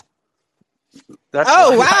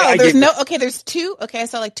 Wow. There's two. Okay, I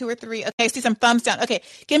saw like two or three. Okay, I see some thumbs down. Okay,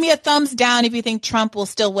 give me a thumbs down if you think Trump will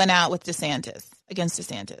still win out with DeSantis, against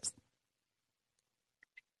DeSantis.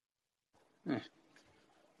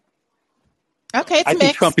 Okay, it's mixed. I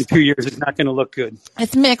think Trump in 2 years is not going to look good.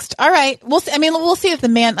 It's mixed. All right. We'll see if the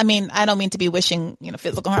man, I don't mean to be wishing,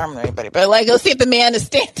 physical harm on anybody, but we'll see if the man is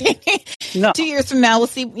standing. No. 2 years from now, we'll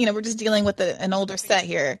see, we're just dealing with an older set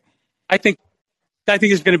here. I think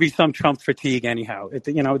there's going to be some Trump fatigue anyhow.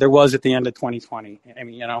 There was at the end of 2020.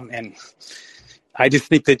 And I just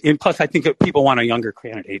think that, and plus I think that people want a younger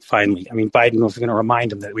candidate finally. I mean, Biden was going to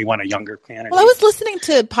remind them that we want a younger candidate. Well, I was listening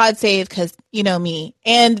to Pod Save because you know me,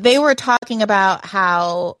 and they were talking about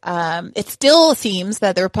how it still seems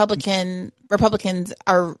that the Republicans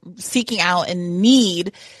are seeking out and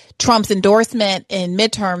need Trump's endorsement in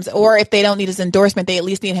midterms, or if they don't need his endorsement, they at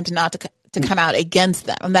least need him to come out against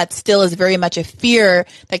them. And that still is very much a fear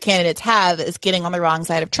that candidates have, is getting on the wrong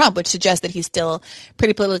side of Trump, which suggests that he's still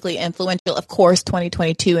pretty politically influential. Of course,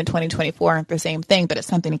 2022 and 2024 aren't the same thing, but it's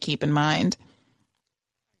something to keep in mind.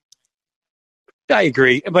 I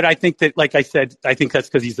agree. But I think that, like I said, I think that's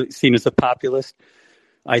because he's seen as a populist.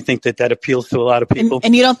 I think that appeals to a lot of people.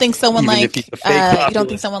 And you don't think someone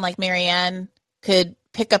like Marianne could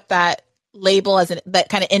pick up that label as that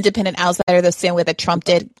kind of independent outsider the same way that Trump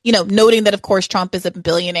did, noting that, of course, Trump is a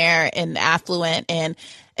billionaire and affluent and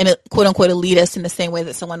a quote unquote elitist in the same way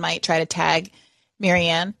that someone might try to tag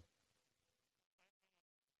Marianne?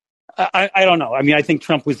 I don't know. I mean, I think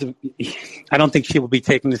Trump I don't think she will be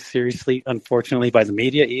taken this seriously, unfortunately, by the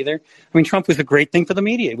media either. I mean, Trump was a great thing for the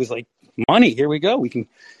media. It was like, money, here we go. And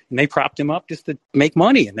they propped him up just to make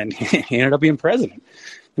money, and then he ended up being president.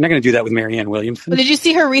 They're not going to do that with Marianne Williamson. Well, did you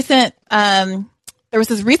see her recent, there was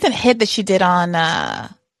this recent hit that she did on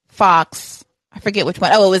Fox. I forget which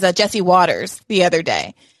one. Oh, it was Jesse Waters the other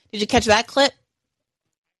day. Did you catch that clip?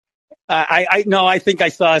 No, I think I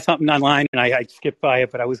saw something online and I skipped by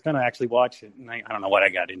it, but I was going to actually watch it. And I don't know what I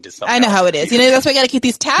got into. I know how it is. That's why you got to keep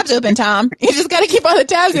these tabs open, Tom. You just got to keep all the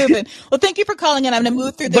tabs open. Well, thank you for calling in. I'm going to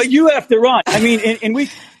move through this. But you have to run. I mean, and we,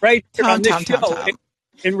 right here on this show,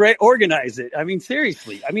 and organize it. I mean,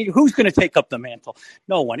 seriously. I mean, who's going to take up the mantle?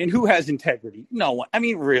 No one. And who has integrity? No one. I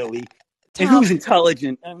mean, really. Tom, and who's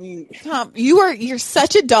intelligent? I mean, Tom, you're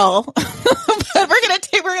such a doll. We're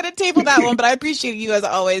gonna table that one. But I appreciate you as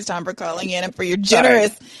always, Tom, for calling in and for your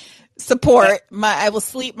generous support. I will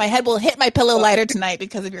sleep. My head will hit my pillow lighter tonight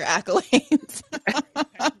because of your accolades.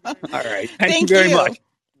 All right. Thank you very much.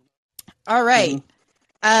 All right.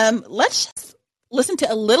 Let's just listen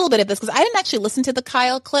to a little bit of this because I didn't actually listen to the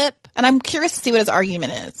Kyle clip, and I'm curious to see what his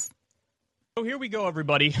argument is. So here we go,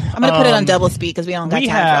 everybody. I'm going to put it on double speed because we don't got time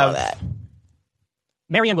for all that.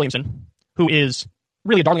 Marianne Williamson, who is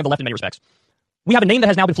really a darling of the left in many respects. We have a name that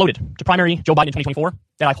has now been floated to primary Joe Biden in 2024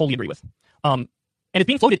 that I wholly agree with. And it's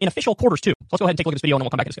being floated in official quarters, too. So let's go ahead and take a look at this video, and then we'll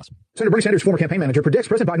come back and discuss. Senator Bernie Sanders' former campaign manager predicts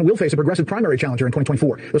President Biden will face a progressive primary challenger in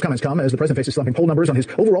 2024. Those comments come as the president faces slumping poll numbers on his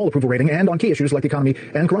overall approval rating and on key issues like the economy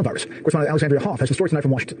and coronavirus. Correspondent Alexandria Hoff has the story tonight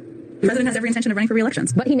from Washington. The president has every intention of running for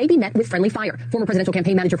re-elections, but he may be met with friendly fire. Former presidential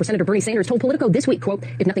campaign manager for Senator Bernie Sanders told Politico this week, quote,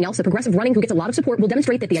 if nothing else, a progressive running who gets a lot of support will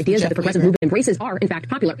demonstrate that the ideas that the progressive movement embraces are, in fact,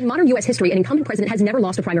 popular. In modern U.S. history, an incumbent president has never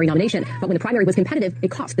lost a primary nomination, but when the primary was competitive, it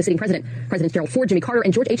cost the sitting president. Presidents Gerald Ford, Jimmy Carter,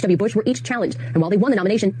 and George H.W. Bush were each challenged, and while they won the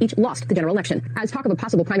nomination, each lost the general election. As talk of a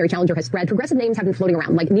possible primary challenger has spread, progressive names have been floating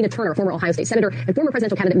around, like Nina Turner, former Ohio State senator, and former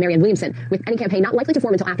presidential candidate Marianne Williamson. With any campaign not likely to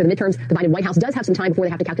form until after the midterms, the Biden White House does have some time before they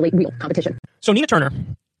have to calculate real competition. So Nina Turner,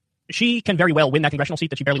 she can very well win that congressional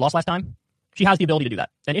seat that she barely lost last time. She has the ability to do that.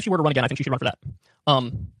 And if she were to run again, I think she should run for that.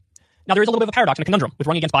 Now, there is a little bit of a paradox and a conundrum with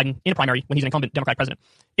running against Biden in a primary when he's an incumbent Democratic president.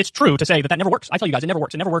 It's true to say that never works. I tell you guys, it never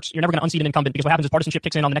works. It never works. You're never going to unseat an incumbent because what happens is partisanship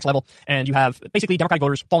kicks in on the next level, and you have basically Democratic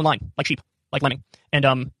voters fall in line like sheep, like lemming.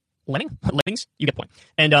 And lemmings? You get the point.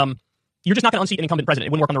 And you're just not going to unseat an incumbent president.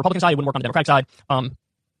 It wouldn't work on the Republican side. It wouldn't work on the Democratic side.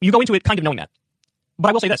 You go into it kind of knowing that. But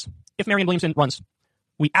I will say this. If Marianne Williamson runs,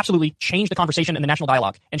 we absolutely change the conversation and the national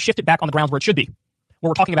dialogue and shift it back on the grounds where it should be, where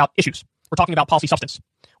we're talking about issues. We're talking about policy substance.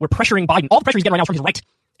 We're pressuring Biden. All the pressure he's getting right now is from his right.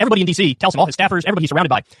 everybody in DC tells him, all his staffers, everybody he's surrounded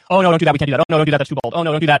by, oh, no, don't do that, we can't do that. Oh, no, don't do that, that's too bold. Oh,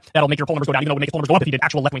 no, don't do that, that'll make your poll numbers go down, even though it would make his poll numbers go up if he did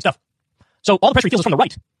actual left-wing stuff. So all the pressure he feels is from the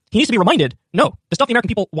right. He needs to be reminded, no, the stuff the American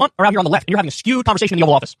people want are out here on the left, and you're having a skewed conversation in the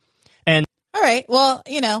Oval Office. And all right, well,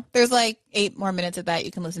 there's like 8 more minutes of that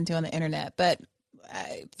you can listen to on the internet, but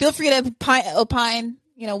feel free to opine,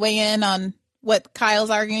 weigh in on what Kyle's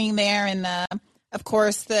arguing there, and of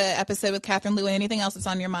course the episode with Catherine Liu and anything else that's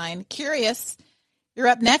on your mind. Curious, you're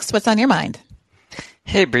up next. What's on your mind?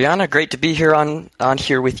 Hey, Brianna, great to be here on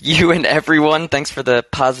here with you and everyone. Thanks for the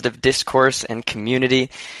positive discourse and community.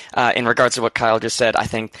 In regards to what Kyle just said, I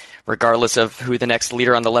think regardless of who the next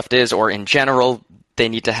leader on the left is, or in general, they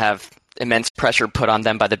need to have immense pressure put on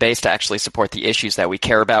them by the base to actually support the issues that we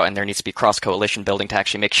care about, and there needs to be cross-coalition building to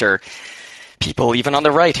actually make sure people, even on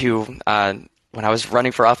the right, who when I was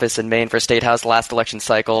running for office in Maine for State House last election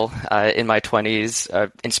cycle in my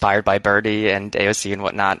 20s, inspired by Bernie and AOC and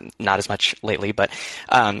whatnot, not as much lately, but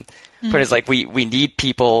point is, like, we need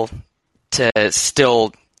people to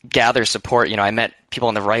still gather support. I met people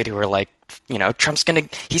on the right who were like, Trump's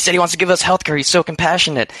he said he wants to give us healthcare. He's so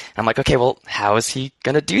compassionate. And I'm like, okay, well, how is he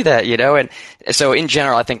going to do that? And so in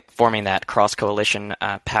general, I think forming that cross-coalition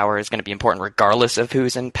power is going to be important regardless of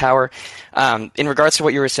who's in power. In regards to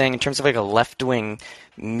what you were saying in terms of like a left-wing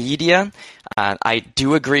media, I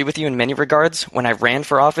do agree with you in many regards. When I ran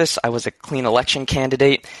for office, I was a clean election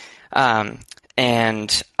candidate.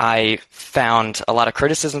 And I found a lot of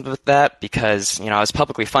criticism with that because, I was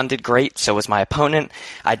publicly funded, great, so was my opponent.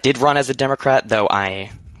 I did run as a Democrat, though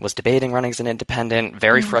I was debating running as an independent,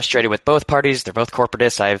 very frustrated with both parties. They're both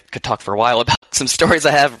corporatists. I could talk for a while about some stories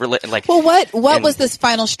I have. Well, what was this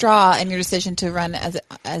final straw in your decision to run as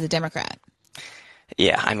a Democrat?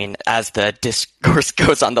 Yeah, I mean, as the discourse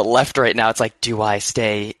goes on the left right now, it's like, do I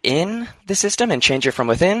stay in the system and change it from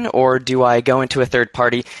within, or do I go into a third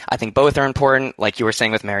party? I think both are important. Like you were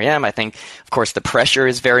saying with Marianne, I think, of course, the pressure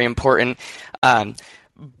is very important.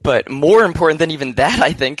 But more important than even that,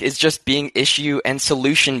 I think, is just being issue and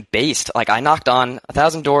solution based. Like, I knocked on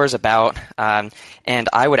 1,000 doors and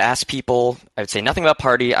I would ask people, I would say nothing about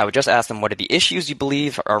party. I would just ask them, what are the issues you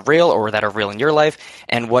believe are real or that are real in your life?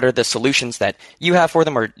 And what are the solutions that you have for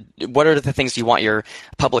them? Or what are the things you want your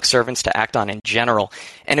public servants to act on in general?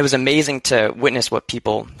 And it was amazing to witness what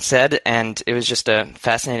people said. And it was just a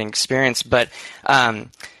fascinating experience. But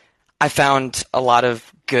I found a lot of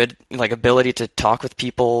good ability to talk with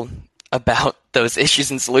people about those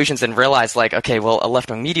issues and solutions and realize okay, well, a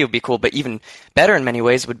left-wing media would be cool, but even better in many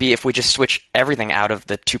ways would be if we just switch everything out of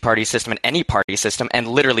the two-party system and any party system and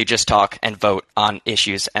literally just talk and vote on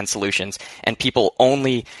issues and solutions, and people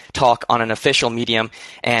only talk on an official medium.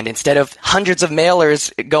 And instead of hundreds of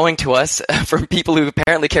mailers going to us from people who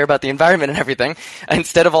apparently care about the environment and everything,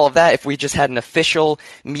 instead of all of that, if we just had an official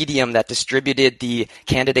medium that distributed the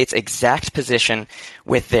candidate's exact position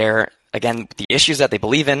with their, again, the issues that they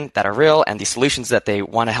believe in that are real and the solutions that they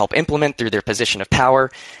want to help implement through their position of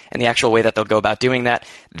power and the actual way that they'll go about doing that.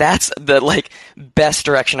 That's the best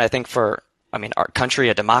direction, I think, for, our country,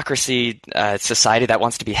 a democracy, society that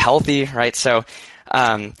wants to be healthy, right? So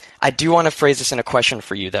I do want to phrase this in a question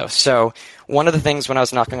for you, though. So one of the things when I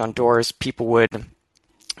was knocking on doors, people would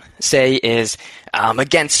say is,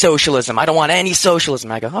 against socialism. I don't want any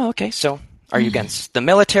socialism. I go, oh, okay, so are you against the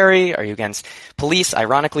military? Are you against police?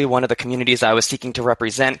 Ironically, one of the communities I was seeking to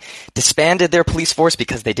represent disbanded their police force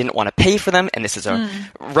because they didn't want to pay for them, and this is a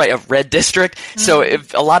red district. So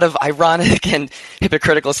if a lot of ironic and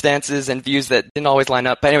hypocritical stances and views that didn't always line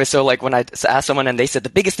up. But anyway, so when I asked someone and they said the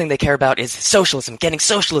biggest thing they care about is socialism, getting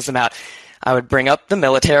socialism out, I would bring up the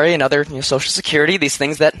military and other social security, these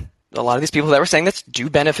things that a lot of these people that were saying this do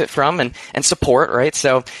benefit from and support, right?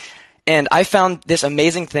 So. And I found this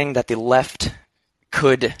amazing thing that the left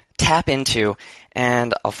could tap into,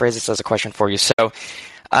 and I'll phrase this as a question for you. So,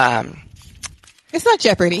 it's not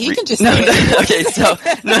Jeopardy. You can just okay. So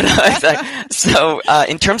exactly. So,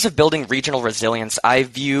 in terms of building regional resilience, I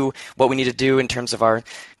view what we need to do in terms of our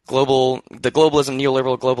the globalism,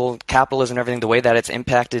 neoliberal global capitalism, and everything, the way that it's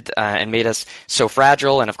impacted and made us so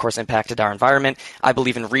fragile and, of course, impacted our environment. I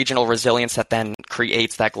believe in regional resilience that then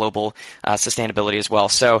creates that global sustainability as well.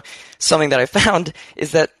 So something that I found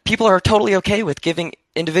is that people are totally okay with giving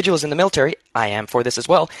individuals in the military, I am for this as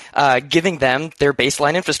well, giving them their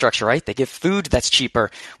baseline infrastructure, right? They give food that's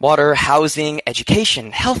cheaper, water, housing,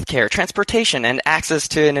 education, healthcare, transportation, and access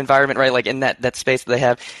to an environment, right, in that space that they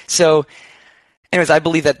have. So anyways, I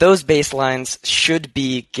believe that those baselines should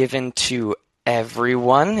be given to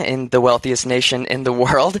everyone in the wealthiest nation in the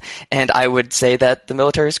world, and I would say that the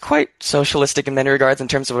military is quite socialistic in many regards in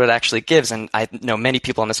terms of what it actually gives. And I know many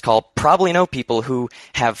people on this call probably know people who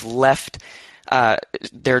have left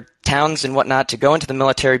their towns and whatnot to go into the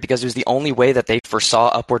military because it was the only way that they foresaw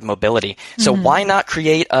upward mobility. So why not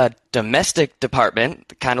create a domestic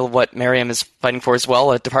department, kind of what Miriam is fighting for as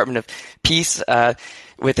well, a Department of Peace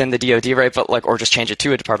within the DoD, right? But or just change it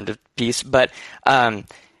to a Department of Peace. But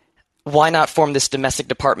why not form this domestic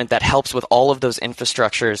department that helps with all of those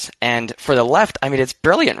infrastructures? And for the left, I mean, it's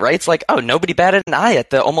brilliant, right? It's like, oh, nobody batted an eye at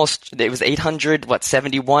the it was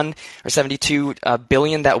 71 or 72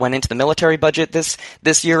 billion that went into the military budget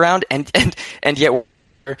this year round. And yet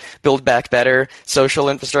Build Back Better social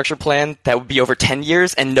infrastructure plan that would be over 10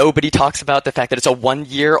 years, and nobody talks about the fact that it's a 1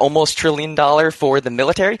 year, almost $1 trillion for the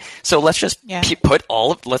military. So let's just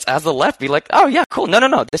let's, as the left, be like, oh yeah, cool.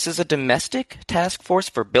 No. This is a domestic task force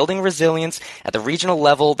for building resilience at the regional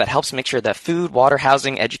level that helps make sure that food, water,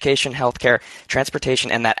 housing, education, healthcare,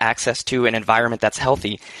 transportation, and that access to an environment that's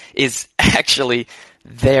healthy is actually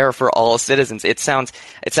there for all citizens. It sounds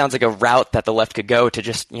like a route that the left could go to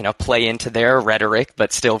just, play into their rhetoric,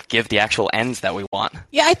 but still give the actual ends that we want.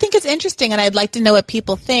 Yeah, I think it's interesting, and I'd like to know what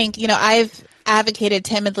people think. I've advocated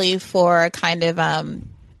timidly for a kind of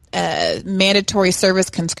mandatory service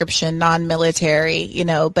conscription, non-military,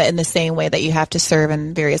 but in the same way that you have to serve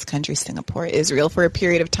in various countries, Singapore, Israel, for a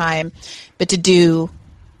period of time, but to do,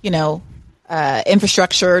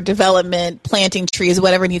 infrastructure development, planting trees,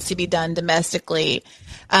 whatever needs to be done domestically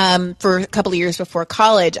for a couple of years before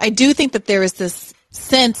college. I do think that there is this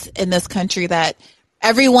sense in this country that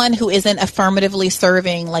everyone who isn't affirmatively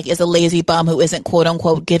serving, is a lazy bum who isn't, quote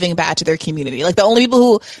unquote, giving back to their community. The only people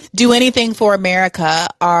who do anything for America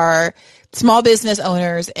are small business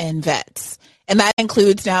owners and vets. And that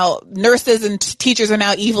includes now nurses and teachers are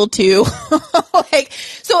now evil too.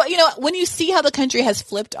 When you see how the country has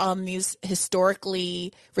flipped on these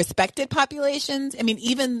historically respected populations, I mean,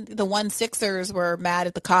 even the 1-6ers were mad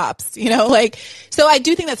at the cops, so I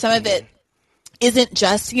do think that some of it isn't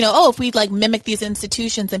just, if we mimic these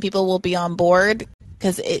institutions, then people will be on board,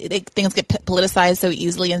 because things get politicized so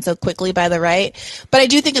easily and so quickly by the right. But I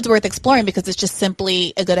do think it's worth exploring because it's just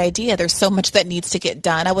simply a good idea. There's so much that needs to get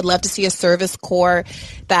done. I would love to see a service corps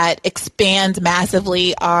that expands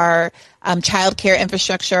massively our child care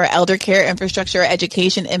infrastructure, elder care infrastructure,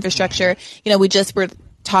 education infrastructure. We just were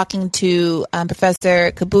talking to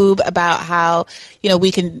Professor Kaboob about how, we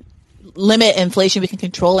can limit inflation, we can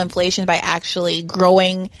control inflation by actually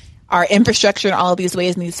growing our infrastructure in all of these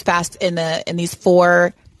ways, in these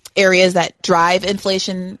 4 areas that drive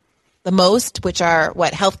inflation the most, which are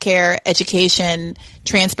healthcare, education,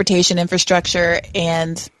 transportation infrastructure,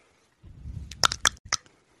 and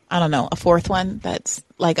I don't know, a 4th one that's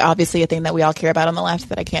obviously a thing that we all care about on the left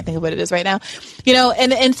that I can't think of what it is right now.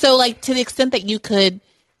 And so to the extent that you could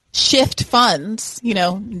shift funds,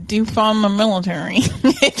 defund the military,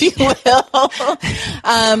 if you will,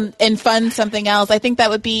 and fund something else. I think that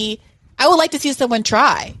would be, I would like to see someone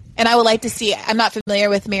try. And I would like to see, I'm not familiar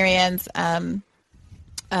with Marianne's, how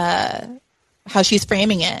she's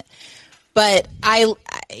framing it. But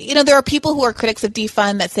there are people who are critics of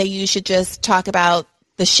defund that say you should just talk about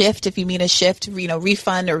the shift, if you mean a shift,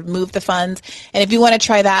 refund or move the funds. And if you want to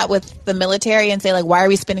try that with the military and say, why are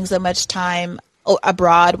we spending so much time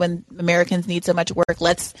abroad when Americans need so much work?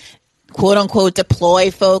 Let's, quote unquote,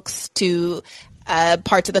 deploy folks to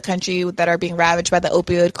parts of the country that are being ravaged by the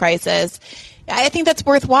opioid crisis. I think that's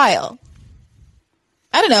worthwhile.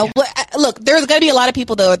 I don't know. Yeah. Look, there's going to be a lot of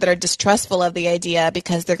people, though, that are distrustful of the idea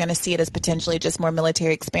because they're going to see it as potentially just more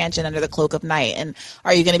military expansion under the cloak of night. And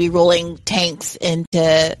are you going to be rolling tanks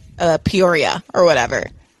into Peoria or whatever?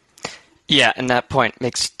 Yeah, and that point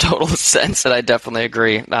makes total sense, and I definitely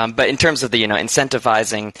agree. But in terms of the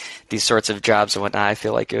incentivizing these sorts of jobs and whatnot, I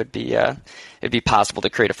feel like it'd be possible to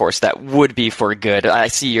create a force that would be for good. I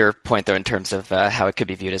see your point though in terms of how it could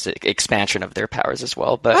be viewed as an expansion of their powers as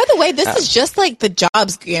well. But by the way, this is just like the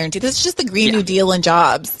jobs guarantee. This is just the Green New Deal and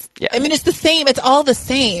jobs. Yeah. I mean, it's the same. It's all the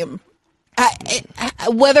same.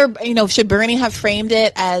 Whether should Bernie have framed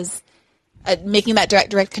it as making that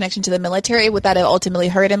direct connection to the military, would that have ultimately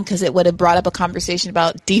hurt him because it would have brought up a conversation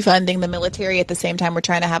about defunding the military at the same time we're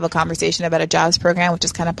trying to have a conversation about a jobs program, which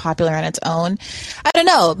is kind of popular on its own. I don't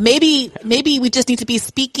know. Maybe we just need to be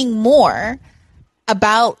speaking more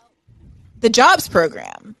about the jobs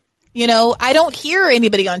program. I don't hear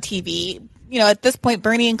anybody on TV, at this point,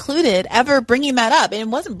 Bernie included, ever bringing that up. And it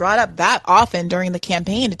wasn't brought up that often during the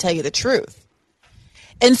campaign, to tell you the truth.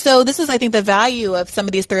 And so this is, I think, the value of some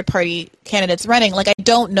of these third-party candidates running. I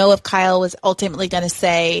don't know if Kyle was ultimately going to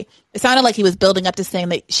say – it sounded like he was building up to saying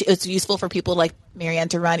that it's useful for people like Marianne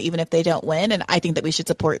to run even if they don't win. And I think that we should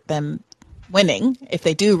support them winning if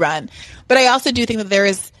they do run. But I also do think that there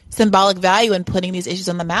is symbolic value in putting these issues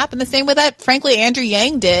on the map, in the same way that, frankly, Andrew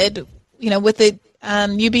Yang did, with the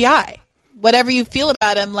UBI. Whatever you feel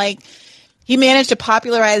about him, he managed to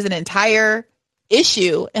popularize an entire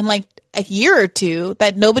issue in a year or two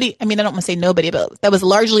that nobody, I don't want to say nobody, but that was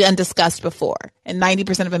largely undiscussed before. And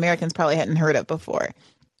 90% of Americans probably hadn't heard of before.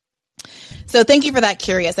 So thank you for that,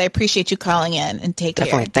 Curious. I appreciate you calling in, and take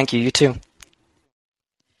Definitely. care. Thank you. You too.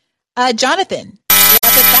 Jonathan,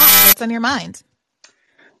 what's on your mind?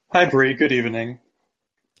 Hi, Bree. Good evening.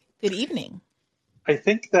 Good evening. I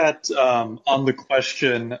think that on the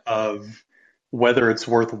question of whether it's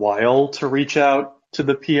worthwhile to reach out to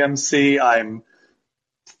the PMC, I'm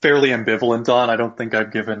fairly ambivalent on. I don't think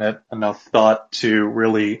I've given it enough thought to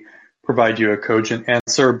really provide you a cogent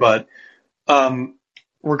answer. But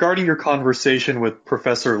regarding your conversation with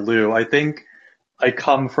Professor Liu, I think I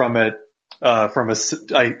come from it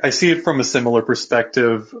I see it from a similar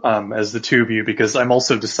perspective as the two of you, because I'm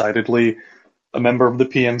also decidedly a member of the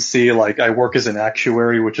PMC. I work as an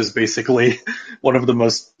actuary, which is basically one of the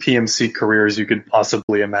most PMC careers you could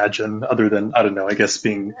possibly imagine, other than, I don't know, I guess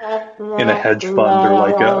being in a hedge fund, or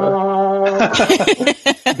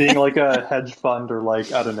being a hedge fund, or I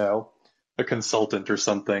don't know, a consultant or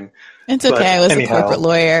something. It's okay. I was a corporate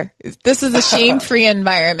lawyer. This is a shame-free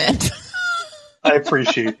environment. I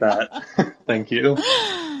appreciate that. Thank you.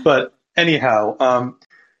 But anyhow,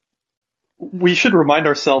 we should remind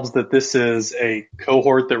ourselves that this is a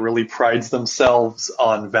cohort that really prides themselves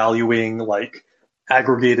on valuing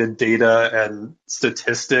aggregated data and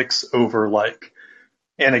statistics over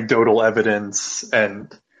anecdotal evidence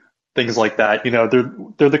and things like that.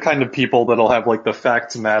 They're the kind of people that'll have the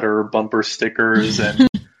facts matter bumper stickers and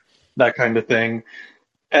that kind of thing.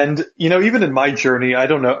 And, even in my journey, I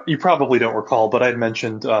don't know, you probably don't recall, but I'd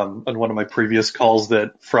mentioned on one of my previous calls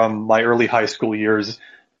that from my early high school years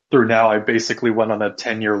through now, I basically went on a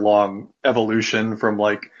 10-year long evolution from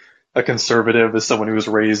a conservative, as someone who was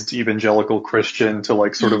raised evangelical Christian,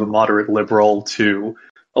 to sort of a moderate liberal, to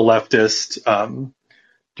a leftist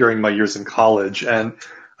during my years in college. And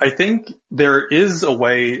I think there is a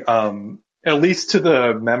way, at least to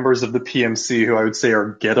the members of the PMC who I would say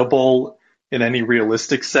are gettable in any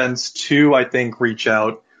realistic sense, to, I think, reach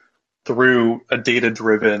out through a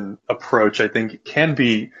data-driven approach. I think it can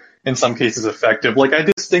be, in some cases, effective.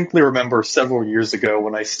 I distinctly remember several years ago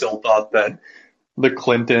when I still thought that the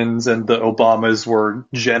Clintons and the Obamas were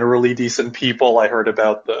generally decent people. I heard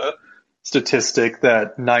about the statistic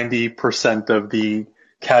that 90% of the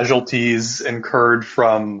casualties incurred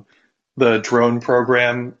from the drone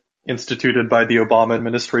program instituted by the Obama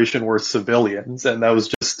administration were civilians, and that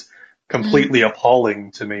was just completely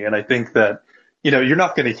appalling to me. And I think that, you're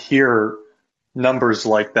not going to hear numbers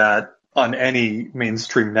like that on any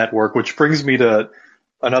mainstream network, which brings me to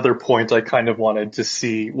another point I kind of wanted to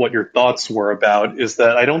see what your thoughts were about, is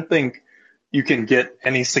that I don't think you can get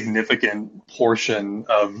any significant portion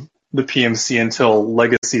of the PMC until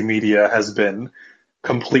legacy media has been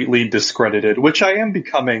completely discredited, which I am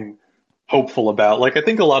becoming hopeful about. I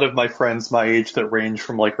think a lot of my friends my age that range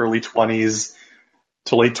from early 20s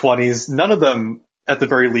to late 20s, none of them, at the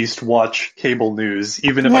very least, watch cable news,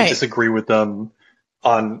 even if I disagree with them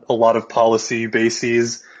on a lot of policy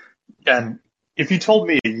bases. And if you told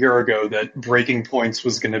me a year ago that Breaking Points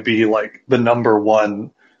was going to be the number one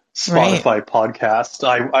Spotify podcast,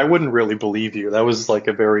 I wouldn't really believe you. That was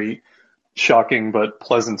a very shocking but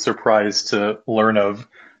pleasant surprise to learn of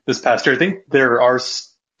this past year. I think there are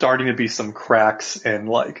starting to be some cracks in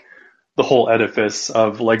the whole edifice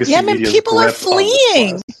of legacy media's people grip are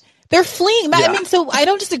fleeing. They're fleeing. Yeah. So I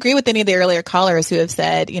don't disagree with any of the earlier callers who have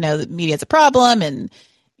said, the media is a problem and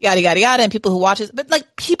yada, yada, yada, and people who watch it.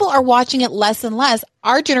 But people are watching it less and less.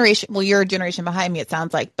 Our generation, well, you're a generation behind me, it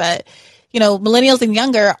sounds like, but millennials and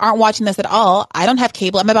younger aren't watching this at all. I don't have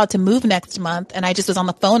cable. I'm about to move next month, and I just was on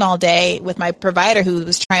the phone all day with my provider who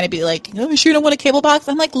was trying to be you sure you don't want a cable box?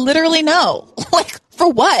 I'm literally no. For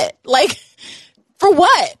what? For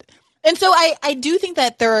what? And so I do think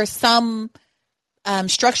that there are some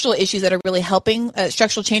structural issues that are really helping,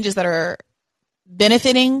 structural changes that are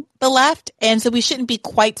benefiting the left. And so we shouldn't be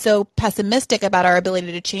quite so pessimistic about our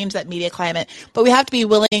ability to change that media climate, but we have to be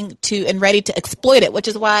willing to and ready to exploit it, which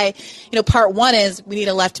is why, part one is we need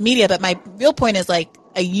a left media. But my real point is a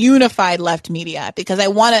unified left media, because I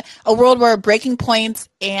want a world where Breaking Points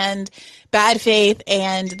and Bad Faith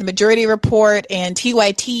and the Majority Report and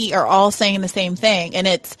TYT are all saying the same thing. And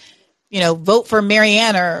it's, vote for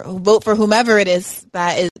Marianne or vote for whomever it is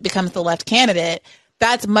that becomes the left candidate.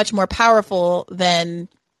 That's much more powerful than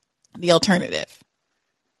the alternative.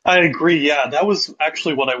 I agree. Yeah, that was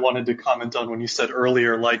actually what I wanted to comment on when you said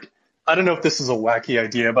earlier. Like, I don't know if this is a wacky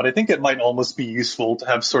idea, but I think it might almost be useful to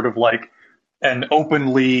have sort of like an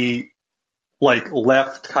openly like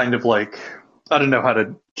left kind of like, I don't know how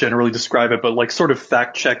to generally describe it, but like sort of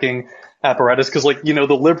fact checking apparatus. Because like, you know,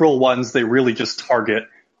 the liberal ones, they really just target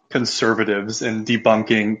conservatives and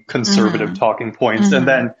debunking conservative talking points. And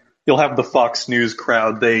then you'll have the Fox News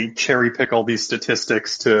crowd. They cherry pick all these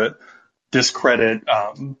statistics to discredit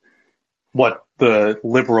what the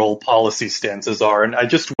liberal policy stances are. And I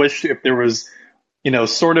just wish if there was, you know,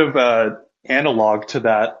 sort of a analog to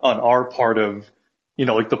that on our part of, you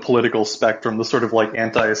know, like the political spectrum, the sort of like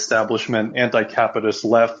anti-establishment, anti-capitalist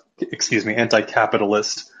left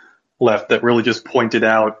that really just pointed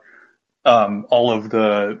out all of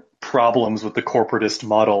the problems with the corporatist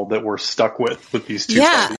model that we're stuck with these two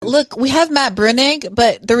parties. Look, we have Matt Brunig,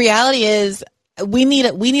 but the reality is we need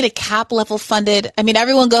a cap level funded. I mean,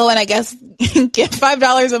 everyone go and I guess give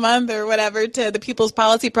 $5 a month or whatever to the People's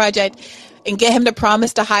Policy Project and get him to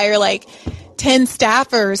promise to hire like 10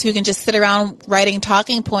 staffers who can just sit around writing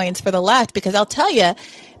talking points for the left. Because I'll tell you,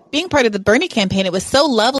 being part of the Bernie campaign, it was so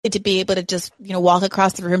lovely to be able to just, you know, walk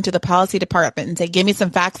across the room to the policy department and say, give me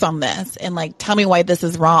some facts on this and like, tell me why this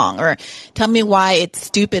is wrong, or tell me why it's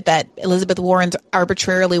stupid that Elizabeth Warren's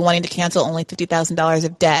arbitrarily wanting to cancel only $50,000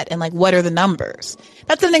 of debt. And like, what are the numbers?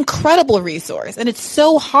 That's an incredible resource. And it's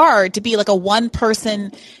so hard to be like a one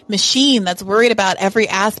person machine that's worried about every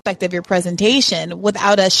aspect of your presentation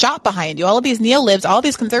without a shop behind you. All of these neolibs, all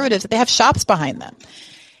these conservatives, they have shops behind them.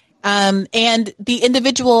 And the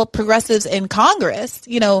individual progressives in Congress,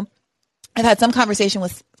 you know, I've had some conversations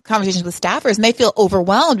with staffers, and they feel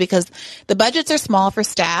overwhelmed because the budgets are small for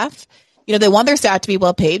staff. You know, they want their staff to be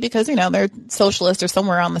well paid because, you know, they're socialists or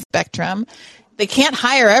somewhere on the spectrum. They can't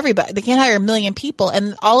hire everybody. They can't hire a million people.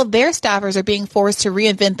 And all of their staffers are being forced to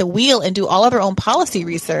reinvent the wheel and do all of their own policy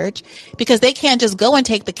research because they can't just go and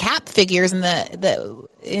take the cap figures and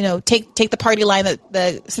take the party line that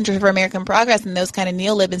the Center for American Progress and those kind of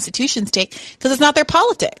neolib institutions take because it's not their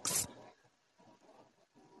politics.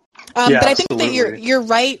 But I think that you're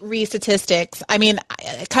right, statistics. I mean,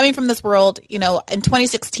 coming from this world, you know, in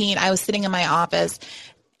 2016, I was sitting in my office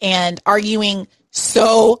and arguing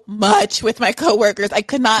so much with my coworkers. I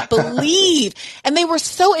could not believe. And they were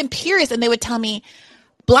so imperious, and they would tell me,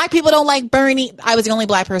 black people don't like Bernie. I was the only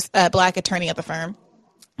black attorney at the firm.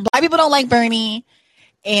 Black people don't like Bernie.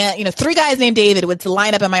 And, you know, 3 guys named David would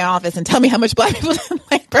line up in my office and tell me how much black people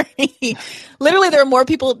didn't like Bernie. Literally, there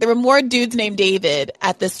were more dudes named David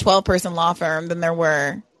at this 12-person law firm than there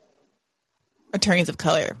were attorneys of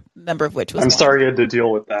color, number of which was I'm one. sorry you had to deal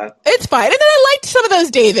with that. It's fine. And then I liked some of those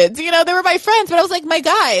Davids. You know, they were my friends, but I was like, my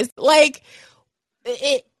guys, like,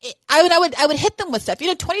 I would hit them with stuff. You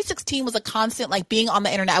know, 2016 was a constant, like, being on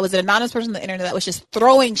the internet. I was an anonymous person on the internet that was just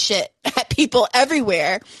throwing shit at people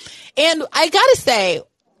everywhere. And I gotta say,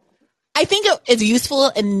 I think it's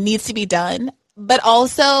useful and needs to be done. But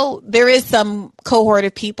also, there is some cohort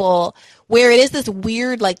of people where it is this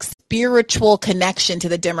weird, like, spiritual connection to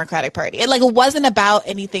the Democratic Party. It wasn't about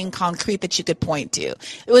anything concrete that you could point to.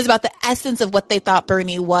 It was about the essence of what they thought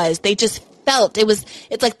Bernie was. They just felt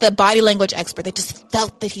it's like the body language expert. They just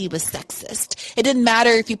felt that he was sexist. It didn't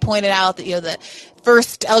matter if you pointed out that, you know, the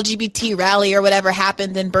first LGBT rally or whatever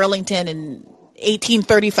happened in Burlington in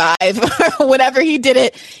 1835 or whenever he did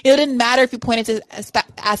it. It didn't matter if you pointed to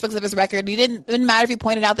aspects of his record. It didn't matter if you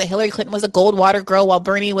pointed out that Hillary Clinton was a Goldwater girl while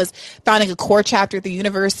Bernie was founding a core chapter at the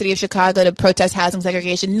University of Chicago to protest housing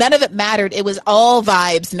segregation. None of it mattered. It was all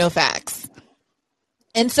vibes, no facts.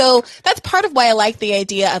 And so that's part of why I like the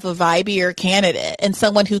idea of a vibier candidate and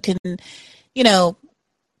someone who can, you know,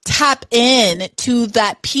 tap in to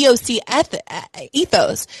that POC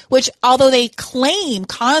ethos, which, although they claim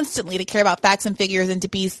constantly to care about facts and figures and to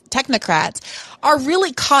be technocrats, are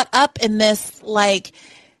really caught up in this, like,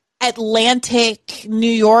 Atlantic, New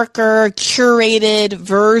Yorker, curated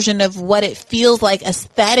version of what it feels like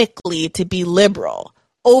aesthetically to be liberal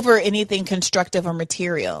over anything constructive or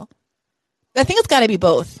material. I think it's got to be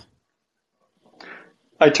both.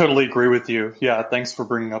 I totally agree with you. Yeah, thanks for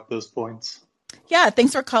bringing up those points. Yeah,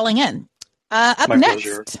 thanks for calling in. Up My next,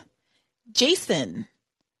 pleasure. Jason.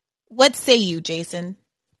 What say you, Jason?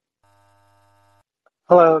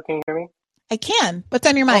 Hello, can you hear me? I can. What's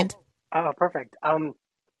on your mind? Oh, perfect.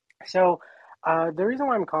 So the reason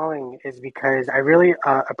why I'm calling is because I really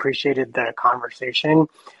appreciated the conversation.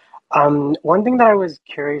 One thing that I was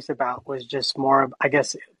curious about was just more, I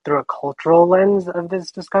guess, through a cultural lens of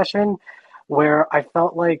this discussion, where I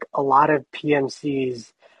felt like a lot of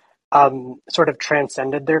PMCs sort of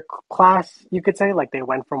transcended their class, you could say. Like they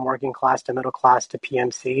went from working class to middle class to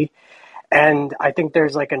PMC. And I think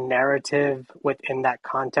there's like a narrative within that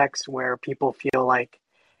context where people feel like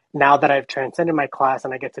now that I've transcended my class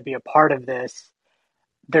and I get to be a part of this,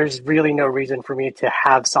 there's really no reason for me to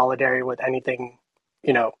have solidarity with anything,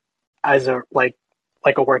 you know, as a like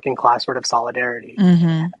a working class sort of solidarity.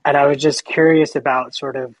 Mm-hmm. And I was just curious about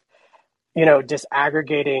sort of, you know,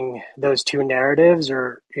 disaggregating those two narratives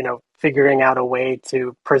or, you know, figuring out a way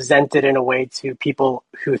to present it in a way to people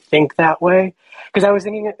who think that way. Because I was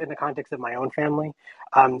thinking it in the context of my own family.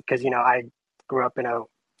 Because, you know, I grew up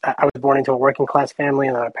I was born into a working class family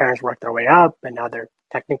and then my parents worked their way up and now they're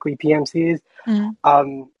technically PMCs.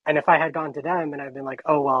 Mm-hmm. And if I had gone to them and I've been like,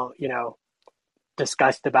 oh, well, you know,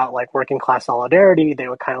 discussed about like working class solidarity, they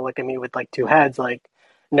would kind of look at me with like two heads, like,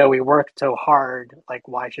 no, we worked so hard. Like,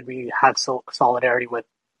 why should we have solidarity with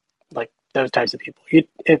like those types of people?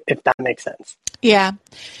 If that makes sense. Yeah.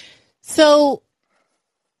 So,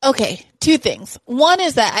 okay, two things. One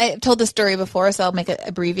is that I told the story before, so I'll make it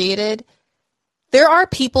abbreviated. There are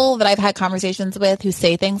people that I've had conversations with who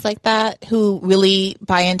say things like that, who really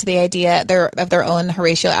buy into the idea of their own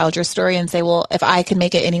Horatio Alger story and say, well, if I can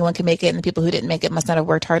make it, anyone can make it, and the people who didn't make it must not have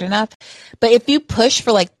worked hard enough. But if you push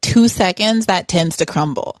for like 2 seconds, that tends to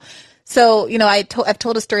crumble. So, you know, I've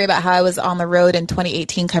told a story about how I was on the road in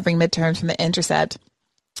 2018 covering midterms from the Intercept.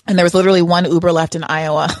 And there was literally one Uber left in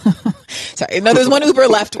Iowa. Sorry. No, there was one Uber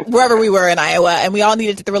left wherever we were in Iowa. And we all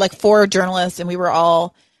there were like 4 journalists and we were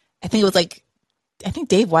all, I think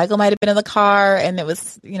Dave Weigel might have been in the car, and it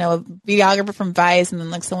was, you know, a videographer from Vice and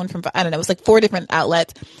then like someone from, I don't know, it was like 4 different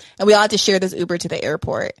outlets. And we all had to share this Uber to the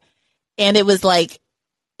airport. And it was like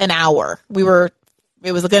an hour.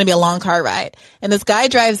 It was going to be a long car ride. And this guy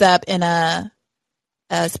drives up in a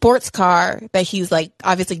sports car that he's like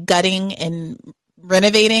obviously gutting and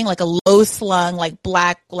renovating, like a low slung, like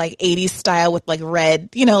black, like 80s style with like red,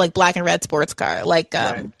 you know, like black and red sports car. Like,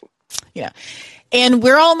 Right. you know. And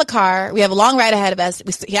we're all in the car. We have a long ride ahead of us.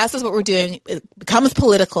 He asks us what we're doing. It becomes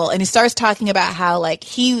political. And he starts talking about how, like,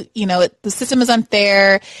 the system is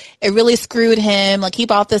unfair. It really screwed him. Like, he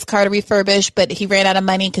bought this car to refurbish, but he ran out of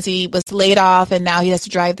money because he was laid off. And now he has to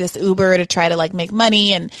drive this Uber to try to, like, make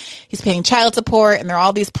money. And he's paying child support. And there are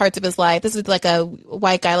all these parts of his life. This is like a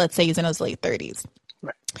white guy, let's say he's in his late 30s.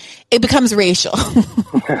 It becomes racial.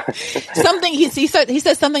 He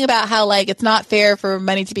says something about how, like, it's not fair for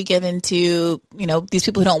money to be given to, you know, these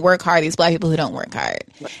people who don't work hard, these black people who don't work hard.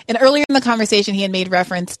 And earlier in the conversation, he had made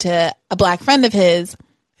reference to a black friend of his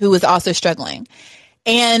who was also struggling.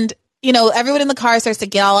 And, you know, everyone in the car starts to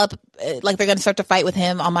get all up, like they're going to start to fight with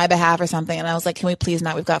him on my behalf or something. And I was like, can we please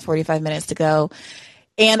not? We've got 45 minutes to go.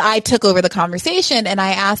 And I took over the conversation and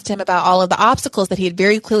I asked him about all of the obstacles that he had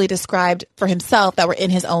very clearly described for himself that were in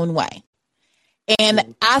his own way.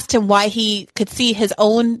 And asked him why he could see his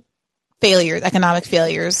own failures, economic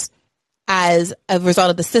failures, as a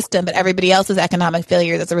result of the system, but everybody else's economic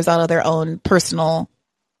failures as a result of their own personal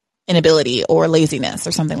inability or laziness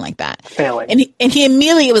or something like that. Failing. And he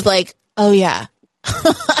immediately was like, oh yeah.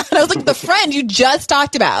 And I was like, the friend you just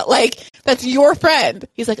talked about, like, that's your friend.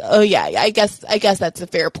 He's like, oh yeah, I guess that's a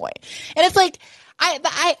fair point. And it's like,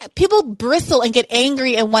 people bristle and get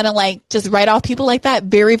angry and want to like just write off people like that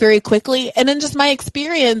very, very quickly. And in just my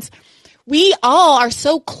experience, we all are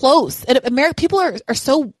so close, and people are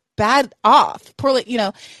so bad off, poorly, you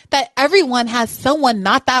know, that everyone has someone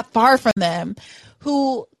not that far from them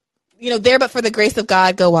who, you know, there but for the grace of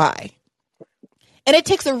God go I. And it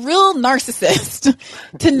takes a real narcissist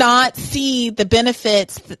to not see the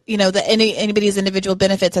benefits, you know, that anybody's individual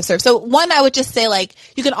benefits have served. So one, I would just say, like,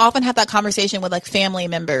 you can often have that conversation with like family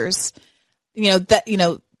members, you know, that, you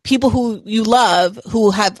know, people who you love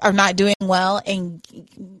who are not doing well, and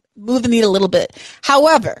move the needle a little bit.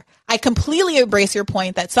 However, I completely embrace your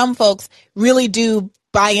point that some folks really do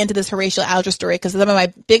buy into this Horatio Alger story, because some of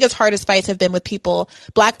my biggest, hardest fights have been with people,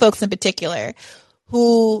 black folks in particular,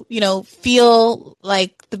 who, you know, feel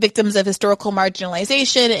like the victims of historical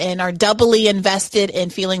marginalization and are doubly invested in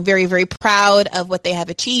feeling very, very proud of what they have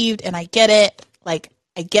achieved. And I get it. Like,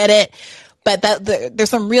 I get it. But there's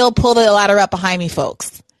some real pull the ladder up behind me,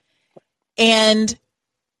 folks. And,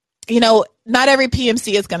 you know, not every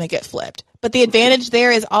PMC is going to get flipped. But the advantage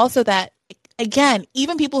there is also that, again,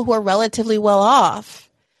 even people who are relatively well off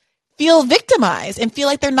feel victimized and feel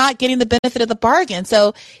like they're not getting the benefit of the bargain.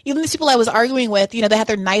 So even these people I was arguing with, you know, they had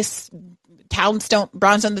their nice brownstone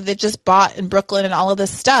that they just bought in Brooklyn and all of this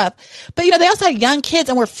stuff. But, you know, they also had young kids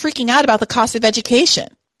and were freaking out about the cost of education.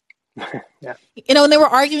 Yeah. And they were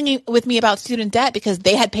arguing with me about student debt because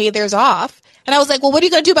they had paid theirs off. And I was like, well, what are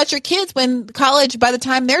you going to do about your kids when college, by the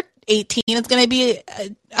time they're 18, it's going to be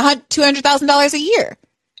 $200,000 a year?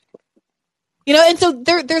 And so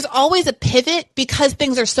there's always a pivot because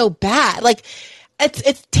things are so bad. Like,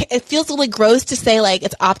 it feels really gross to say like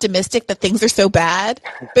it's optimistic that things are so bad,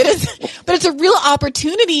 but it's a real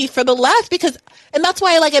opportunity for the left and that's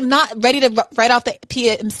why like I'm not ready to write off the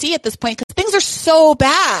PMC at this point because things are so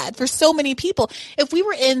bad for so many people. If we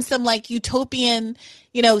were in some like utopian,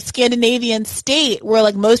 Scandinavian state where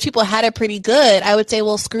like most people had it pretty good, I would say,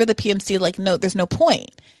 well, screw the PMC. Like, no, there's no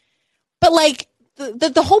point. But like,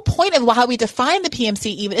 the whole point of how we define the PMC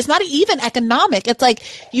even, it's not even economic. It's like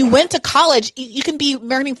you went to college, you can be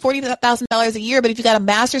earning $40,000 a year, but if you got a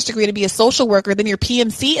master's degree to be a social worker, then you're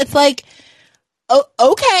PMC. It's like, oh,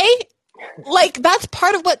 okay. Like that's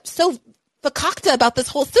part of what's so fakakta about this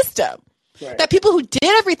whole system. Right. That people who did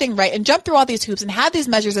everything right and jumped through all these hoops and had these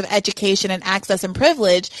measures of education and access and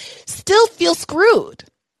privilege still feel screwed.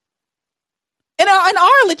 And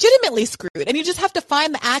are legitimately screwed. And you just have to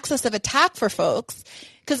find the axis of attack for folks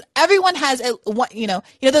because everyone has,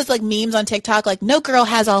 those like memes on TikTok, like no girl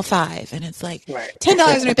has all five. And it's like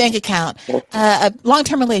 $10 in her bank account, a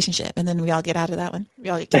long-term relationship. And then we all get out of that one. We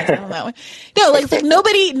all get canceled on that one. No, like, it's like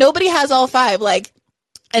nobody has all five. Like,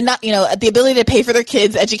 and not, the ability to pay for their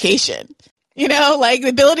kids' education. Like the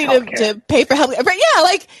ability to pay for health. Right? Yeah,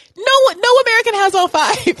 like no American has all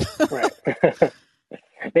five. Right.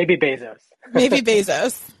 Maybe Bezos.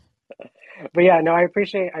 But yeah, no, I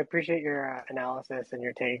appreciate your analysis and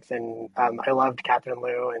your takes, and I loved Catherine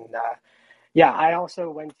Liu, and I also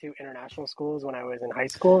went to international schools when I was in high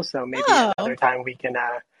school, so maybe another time we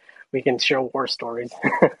can share war stories.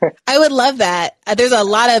 I would love that. There's a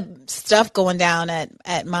lot of stuff going down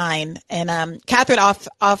at mine, and Catherine off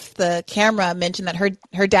the camera mentioned that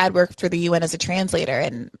her dad worked for the UN as a translator,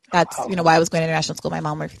 and that's why I was going to international school. My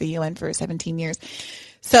mom worked for the UN for 17 years.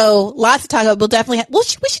 So lots to talk about. We'll definitely we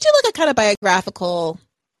should do like a kind of biographical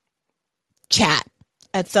chat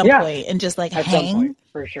at some point and just like hang. Some point.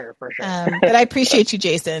 For sure. But I appreciate you,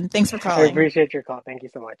 Jason. Thanks for calling. I appreciate your call. Thank you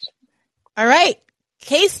so much. All right.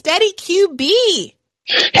 Case Study QB.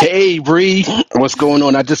 Hey, Bree, what's going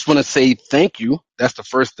on? I just want to say thank you. That's the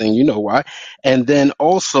first thing, you know why. And then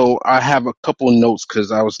also I have a couple notes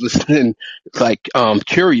because I was listening, like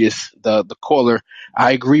curious, the caller.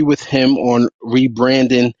 I agree with him on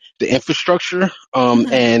rebranding the infrastructure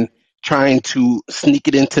and trying to sneak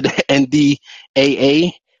it into the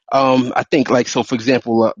NDAA. I think like, so for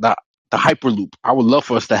example, the Hyperloop, I would love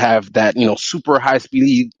for us to have that, super high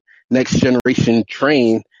speed next generation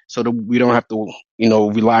train so that we don't have to,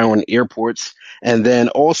 rely on airports. And then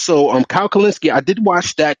also, Kyle Kalinske, I did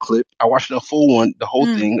watch that clip. I watched the full one, the whole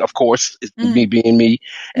thing, of course, me being me.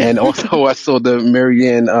 And also I saw the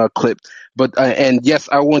Marianne clip. But, and yes,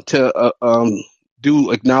 I want to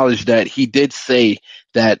do acknowledge that he did say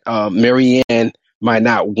that Marianne might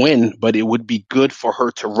not win, but it would be good for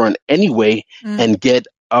her to run anyway and get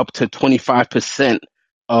up to 25%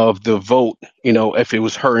 of the vote, if it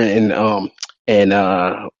was her and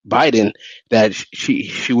Biden, that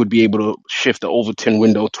she would be able to shift the Overton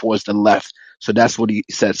window towards the left. So that's what he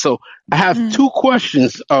said. So I have two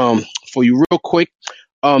questions for you real quick.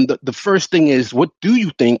 The first thing is, what do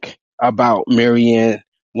you think about Marianne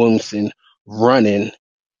Williamson running?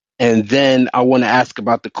 And then I want to ask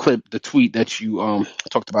about the tweet that you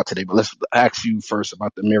talked about today. But let's ask you first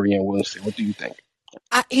about the Marianne Williamson. What do you think?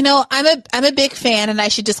 I'm a big fan, and I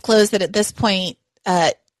should disclose that at this point,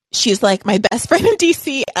 she's like my best friend in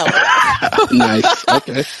DC. Nice.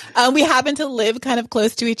 Okay. We happen to live kind of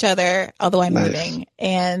close to each other, although I'm moving,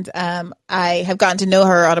 and I have gotten to know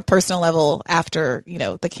her on a personal level after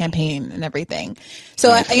the campaign and everything.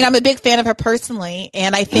 So I'm a big fan of her personally,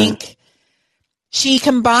 and I think she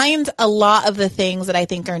combines a lot of the things that I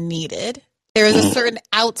think are needed. There is a certain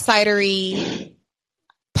outsidery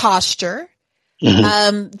posture.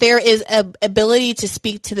 There is a ability to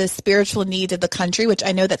speak to the spiritual needs of the country, which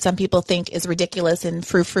I know that some people think is ridiculous and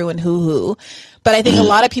frou-frou and hoo-hoo, but I think a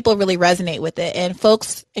lot of people really resonate with it. And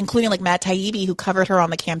folks, including like Matt Taibbi, who covered her on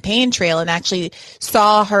the campaign trail and actually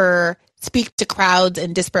saw her speak to crowds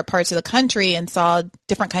in disparate parts of the country and saw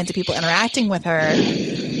different kinds of people interacting with her,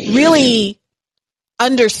 really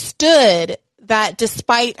understood that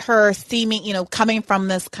despite her seeming, coming from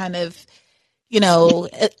this kind of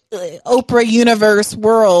Oprah universe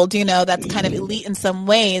world, that's kind of elite in some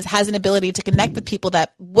ways, has an ability to connect with people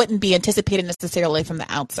that wouldn't be anticipated necessarily from the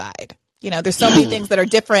outside. There's so many things that are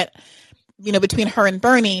different, between her and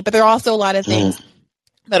Bernie, but there are also a lot of things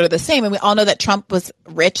that are the same. And we all know that Trump was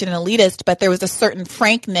rich and an elitist, but there was a certain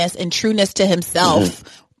frankness and trueness to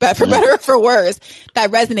himself, but for better or for worse,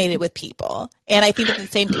 that resonated with people. And I think that the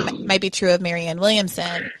same might be true of Marianne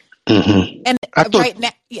Williamson. And right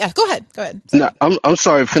now, yeah, go ahead. Sorry. No, I'm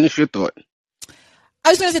sorry. Finish your thought. I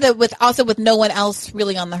was going to say that with no one else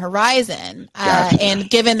really on the horizon, and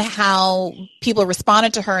given how people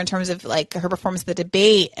responded to her in terms of like her performance at the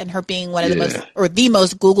debate and her being one of the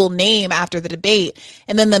most Googled name after the debate,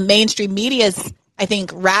 and then the mainstream media's, I think,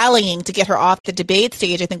 rallying to get her off the debate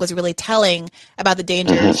stage, I think was really telling about the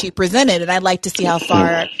danger she presented. And I'd like to see how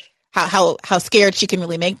far, how scared she can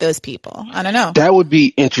really make those people. I don't know. That would be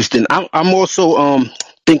interesting. I'm also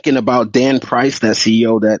thinking about Dan Price, that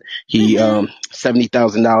CEO that he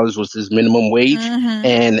 $70,000 was his minimum wage,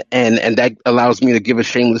 and that allows me to give a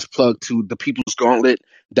shameless plug to the People's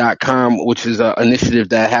Gauntlet.com, which is an initiative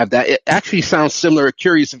that have that. It actually sounds similar.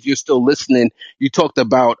 Curious if you're still listening. You talked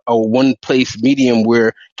about a one-place medium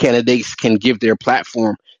where candidates can give their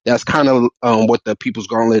platform. That's kind of what the People's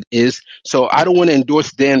Gauntlet is. So I don't want to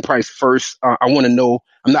endorse Dan Price first. I want to know.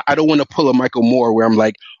 I don't want to pull a Michael Moore where I'm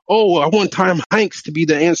like, oh, I want Tom Hanks to be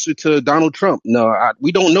the answer to Donald Trump. No,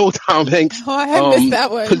 we don't know Tom Hanks. Oh, I missed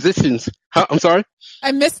that one. Positions. I'm sorry.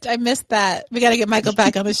 I missed that. We got to get Michael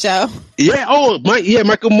back on the show. Yeah. Oh,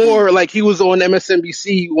 Michael Moore. Like he was on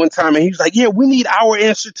MSNBC one time, and he was like, "Yeah, we need our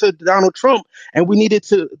answer to Donald Trump, and we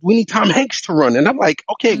need Tom Hanks to run." And I'm like,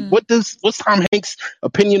 "Okay, what's Tom Hanks'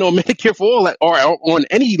 opinion on Medicare for all, or on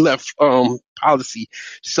any left policy?"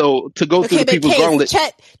 So to go through the People's Gauntlet,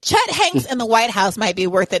 Chet Hanks in the White House might be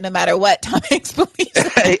worth it, no matter what Tom Hanks believes.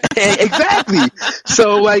 Exactly.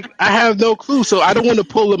 So like, I have no clue. So I don't want to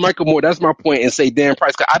pull a Michael Moore. That's my point, and say Dan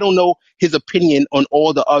Price. 'Cause I don't know his opinion on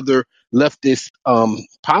all the other leftist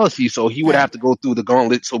policies. So he would have to go through the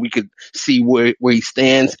gauntlet so we could see where he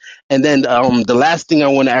stands. And then the last thing I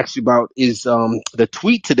want to ask you about is the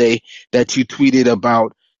tweet today that you tweeted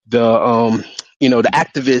about the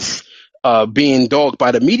activists being dogged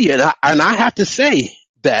by the media. And I have to say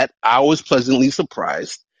that I was pleasantly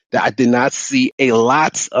surprised that I did not see a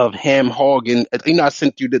lot of ham hog. And I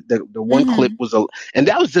sent you the one clip and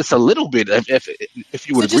that was just a little bit, if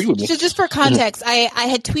you would agree with me. So just for context, I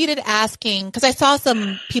had tweeted asking, because I saw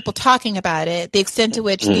some people talking about it, the extent to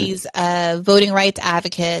which these voting rights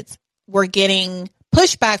advocates were getting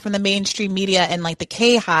pushback from the mainstream media and like the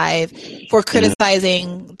K-Hive for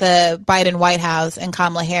criticizing the Biden White House and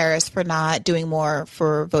Kamala Harris for not doing more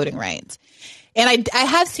for voting rights. And I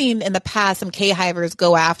have seen in the past some K-Hivers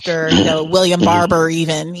go after, William Barber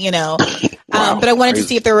even, but I wanted to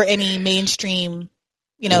see if there were any mainstream,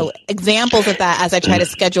 examples of that as I try to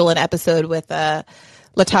schedule an episode with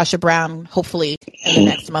LaTosha Brown, hopefully in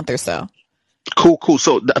the next month or so. Cool.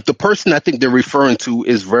 So the person I think they're referring to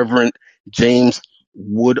is Reverend James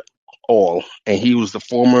Woodall, and he was the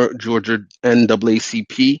former Georgia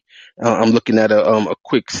NAACP. I'm looking at a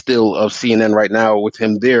quick still of CNN right now with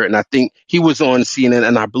him there, and I think he was on CNN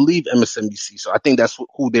and I believe MSNBC. So I think that's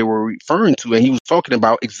who they were referring to, and he was talking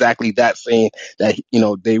about exactly that, saying that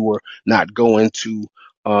they were not going to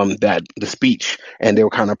the speech and they were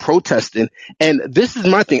kind of protesting. And this is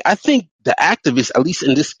my thing. I think the activists, at least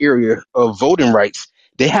in this area of voting rights,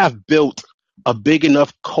 they have built a big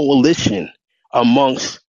enough coalition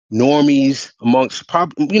amongst normies, amongst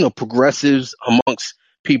progressives, amongst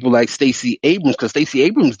people like Stacey Abrams, because Stacey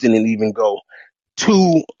Abrams didn't even go,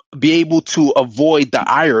 to be able to avoid the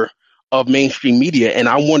ire of mainstream media. And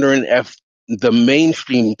I'm wondering if the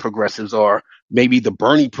mainstream progressives are maybe the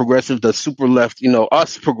Bernie progressives, the super left,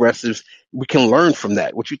 us progressives, we can learn from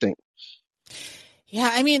that. What you think? Yeah,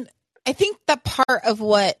 I mean, I think that part of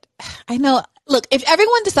what I know, look, if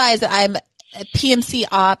everyone decides that I'm a PMC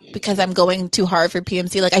op because I'm going too hard for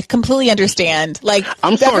PMC, like I completely understand. Like,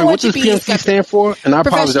 I'm sorry, what does PMC stand for? And I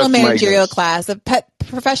professional managerial class,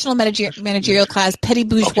 professional managerial class, petty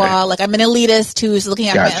bourgeois. Okay. Like I'm an elitist who's looking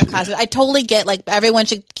at my own classes. I totally get like everyone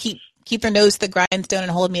should keep their nose to the grindstone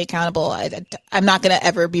and hold me accountable. I'm not going to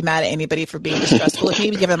ever be mad at anybody for being distrustful of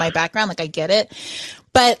me, given my background. Like I get it,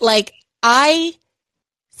 but like I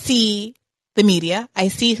see the media, I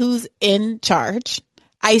see who's in charge,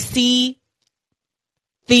 I see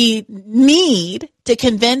the need to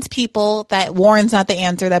convince people that Warren's not the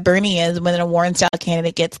answer, that Bernie is, when a Warren-style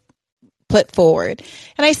candidate gets put forward.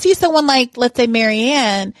 And I see someone like, let's say,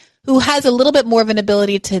 Marianne, who has a little bit more of an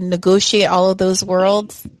ability to negotiate all of those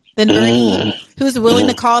worlds than Bernie, who's willing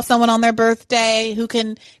to call someone on their birthday, who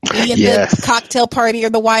can be in the cocktail party or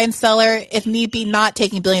the wine cellar, if need be, not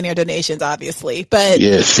taking billionaire donations, obviously, but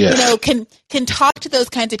can talk to those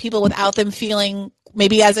kinds of people without them feeling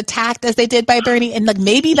maybe as attacked as they did by Bernie, and like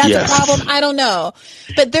maybe that's a problem. I don't know,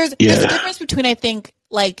 but there's a difference between, I think,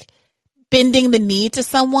 like bending the knee to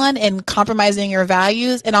someone and compromising your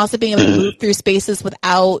values, and also being able to move through spaces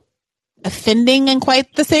without offending in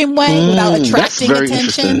quite the same way, without attracting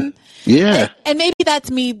attention. Yeah, and maybe that's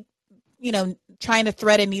me, trying to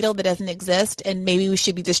thread a needle that doesn't exist, and maybe we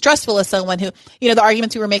should be distrustful of someone who, the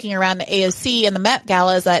arguments we were making around the AOC and the Met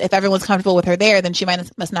Gala is that if everyone's comfortable with her there, then she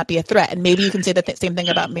must not be a threat. And maybe you can say the same thing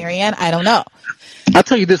about Marianne. I don't know. I'll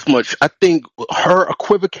tell you this much. I think her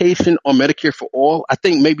equivocation on Medicare for all, I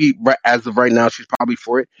think maybe as of right now, she's probably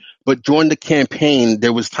for it. But during the campaign,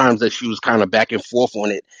 there was times that she was kind of back and forth on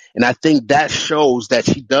it. And I think that shows that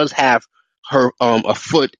she does have her a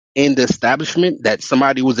foot in the establishment, that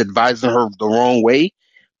somebody was advising her the wrong way.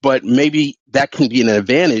 But maybe that can be an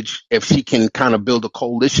advantage if she can kind of build a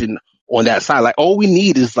coalition on that side. Like all we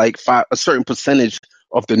need is like a certain percentage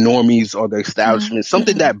of the normies or the establishment,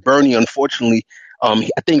 something that Bernie, unfortunately, I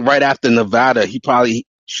think right after Nevada, he probably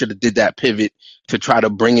should have did that pivot to try to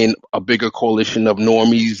bring in a bigger coalition of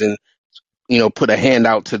normies and, put a hand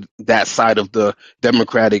out to that side of the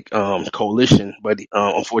Democratic coalition. But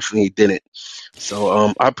unfortunately, he didn't.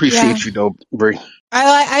 So I appreciate you, though, Bree.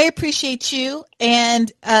 I appreciate you,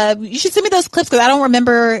 and you should send me those clips because I don't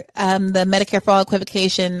remember the Medicare for all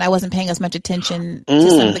equivocation. I wasn't paying as much attention to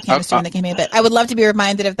some of the candidates during the campaign, but I would love to be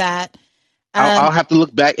reminded of that. I'll have to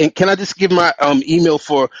look back. And can I just give my email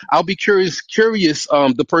I'll be curious,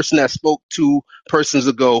 the person that spoke 2 persons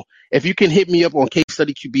ago, if you can hit me up on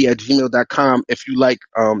casestudyqb@gmail.com, if you like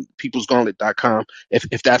peoplesgauntlet.com,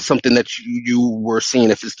 if that's something that you were seeing,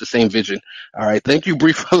 if it's the same vision. All right. Thank you,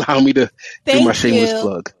 Bree, for allowing me to do my shameless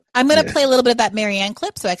plug. I'm going to play a little bit of that Marianne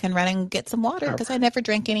clip so I can run and get some water because I never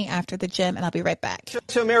drank any after the gym, and I'll be right back.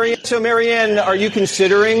 So Marianne, are you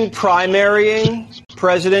considering primarying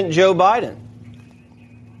President Joe Biden?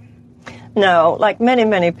 No, like many,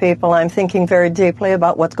 many people, I'm thinking very deeply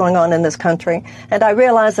about what's going on in this country. And I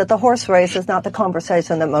realize that the horse race is not the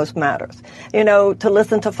conversation that most matters. To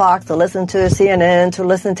listen to Fox, to listen to CNN, to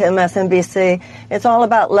listen to MSNBC, it's all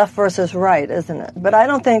about left versus right, isn't it? But I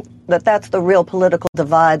don't think that that's the real political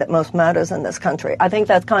divide that most matters in this country. I think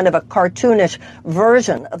that's kind of a cartoonish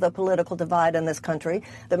version of the political divide in this country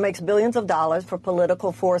that makes billions of dollars for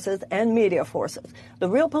political forces and media forces. The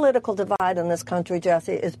real political divide in this country,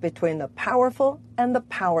 Jesse, is between the powerful and the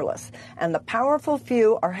powerless. And the powerful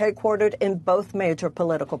few are headquartered in both major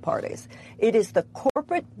political parties. It is the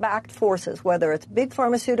corporate-backed forces, whether it's big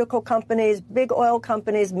pharmaceutical companies, big oil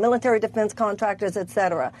companies, military defense contractors,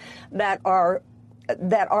 etc., that are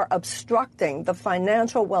obstructing the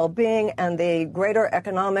financial well-being and the greater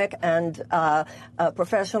economic and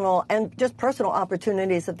professional and just personal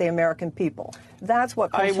opportunities of the American people. That's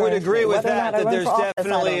what concerns me. I would agree with that there's office,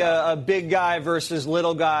 definitely a big guy versus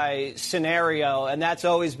little guy scenario, and that's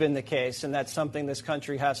always been the case, and that's something this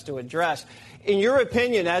country has to address. In your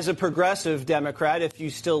opinion, as a progressive Democrat, if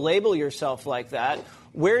you still label yourself like that,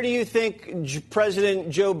 where do you think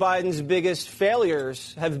President Joe Biden's biggest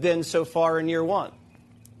failures have been so far in year one?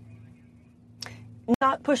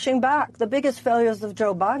 Not pushing back. The biggest failures of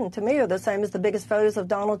Joe Biden, to me, are the same as the biggest failures of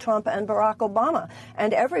Donald Trump and Barack Obama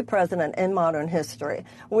and every president in modern history,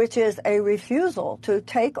 which is a refusal to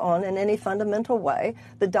take on in any fundamental way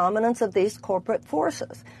the dominance of these corporate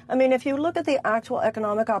forces. I mean, if you look at the actual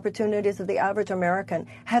economic opportunities of the average American,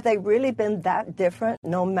 have they really been that different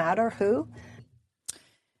no matter who?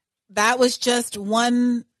 That was just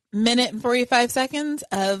 1 minute and 45 seconds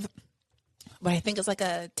of what I think is like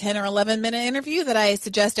a 10 or 11 minute interview that I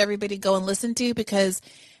suggest everybody go and listen to, because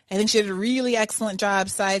I think she did a really excellent job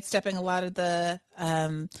sidestepping a lot of the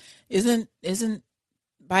isn't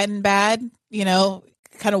Biden bad,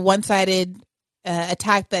 kind of one-sided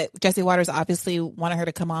attack that Jesse Waters obviously wanted her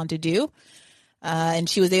to come on to do. And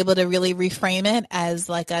she was able to really reframe it as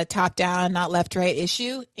like a top-down, not left-right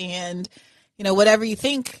issue. And, whatever you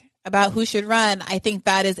think about who should run, I think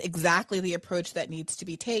that is exactly the approach that needs to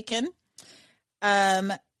be taken.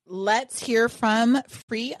 Let's hear from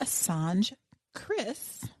Free Assange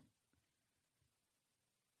Chris.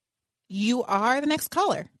 You are the next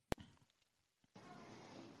caller.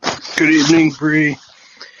 Good evening, Bree.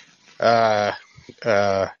 Hard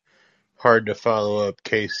to follow up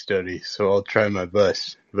case study, so I'll try my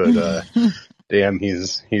best. But damn,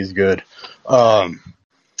 he's good. I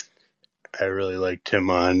really liked him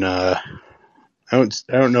on. I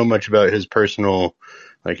don't know much about his personal.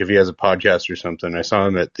 Like if he has a podcast or something. I saw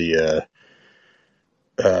him at the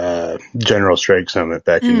General Strike Summit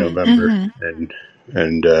back in November,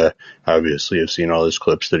 and obviously I've seen all his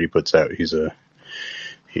clips that he puts out. He's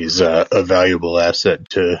he's a valuable asset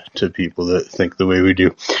to people that think the way we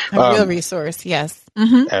do. A real resource, yes.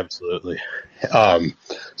 Mm-hmm. Absolutely.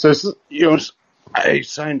 I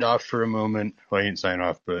signed off for a moment. Well, I didn't sign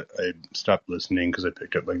off, but I stopped listening because I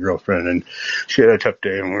picked up my girlfriend and she had a tough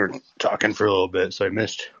day and we were talking for a little bit. So I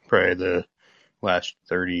missed probably the last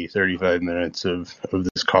 35 minutes of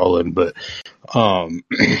this call in. But,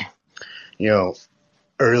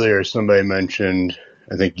 earlier somebody mentioned,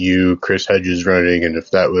 I think Chris Hedges running, and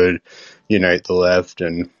if that would unite the left,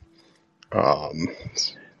 and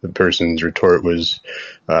the person's retort was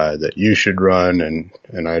that you should run, and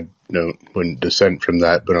I wouldn't dissent from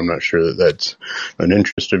that, but I'm not sure that that's an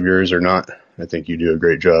interest of yours or not. I think you do a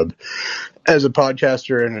great job as a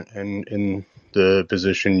podcaster, and in the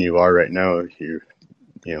position you are right now, you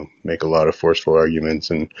make a lot of forceful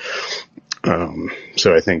arguments, and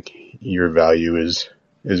so I think your value is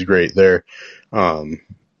great there.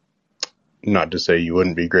 Not to say you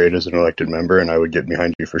wouldn't be great as an elected member, and I would get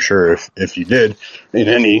behind you for sure if you did in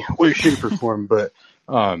any way, shape, or form. But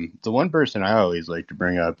the one person I always like to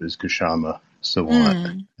bring up is Kashama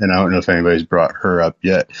Sawant. And I don't know if anybody's brought her up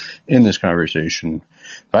yet in this conversation.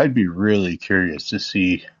 But I'd be really curious to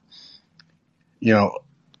see, the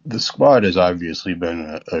squad has obviously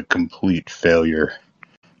been a complete failure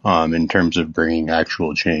in terms of bringing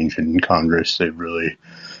actual change in Congress. They've really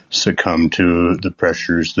succumbed to the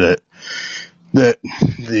pressures that the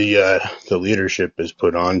leadership has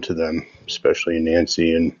put onto them, especially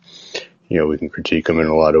Nancy. And we can critique them in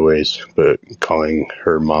a lot of ways, but calling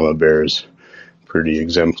her mama bear is pretty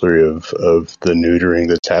exemplary of the neutering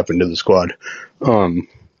that's happened to the squad.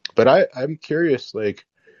 But I'm curious, I'm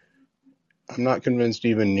not convinced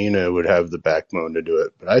even Nina would have the backbone to do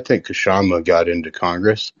it, but I think Kashama got into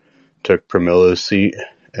Congress, took Pramila's seat,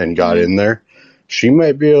 and got in there. She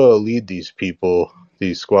might be able to lead these people,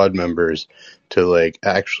 these squad members, to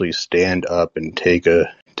actually stand up and take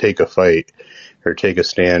a fight, or take a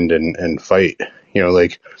stand and fight.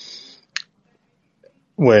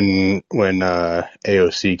 When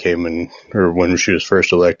AOC came in, or when she was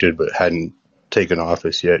first elected but hadn't taken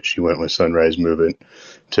office yet, she went with Sunrise Movement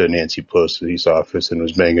to Nancy Pelosi's office and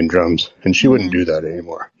was banging drums, and she wouldn't do that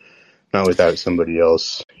anymore. Not without somebody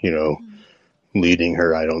else, leading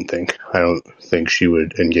her. I don't think she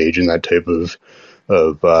would engage in that type of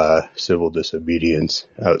civil disobedience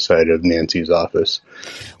outside of Nancy's office.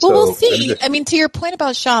 Well, we'll see. To your point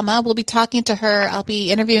about Shama, we'll be talking to her. I'll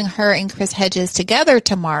be interviewing her and Chris Hedges together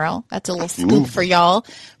tomorrow. That's a little scoop for y'all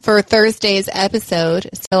for Thursday's episode.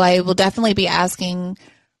 So I will definitely be asking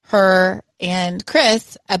her and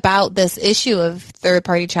Chris about this issue of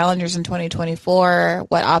third-party challengers in 2024,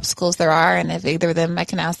 what obstacles there are, and if either of them, I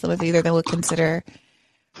can ask them if either of them would consider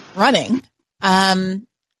running.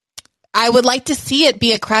 I would like to see it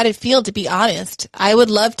be a crowded field, to be honest. I would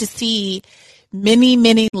love to see many,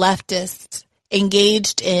 many leftists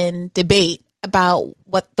engaged in debate about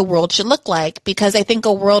what the world should look like, because I think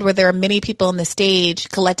a world where there are many people on the stage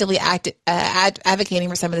collectively advocating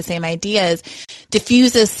for some of the same ideas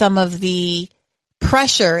diffuses some of the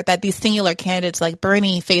pressure that these singular candidates like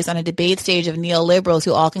Bernie face on a debate stage of neoliberals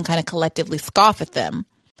who all can kind of collectively scoff at them.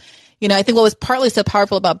 I think what was partly so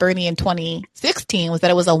powerful about Bernie in 2016 was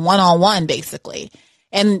that it was a one-on-one, basically.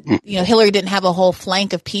 And, Hillary didn't have a whole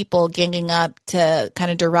flank of people ganging up to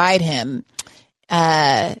kind of deride him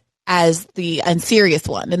as the unserious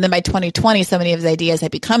one. And then by 2020, so many of his ideas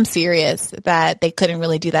had become serious that they couldn't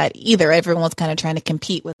really do that either. Everyone was kind of trying to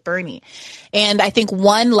compete with Bernie. And I think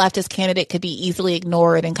one leftist candidate could be easily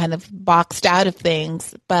ignored and kind of boxed out of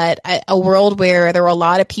things. But a world where there were a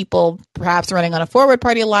lot of people perhaps running on a forward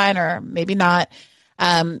party line, or maybe not,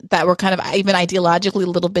 that were kind of even ideologically a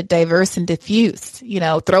little bit diverse and diffuse.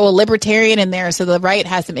 Throw a libertarian in there so the right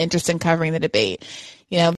has some interest in covering the debate.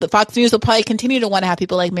 The Fox News will probably continue to want to have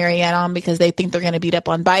people like Marianne on because they think they're going to beat up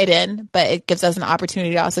on Biden, but it gives us an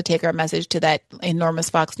opportunity to also take our message to that enormous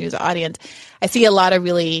Fox News audience. I see a lot of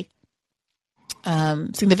really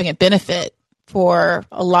significant benefit for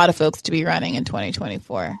a lot of folks to be running in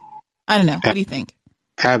 2024. I don't know. What do you think?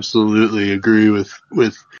 Absolutely agree with,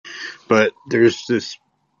 but there's this,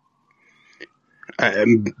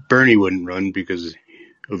 Bernie wouldn't run because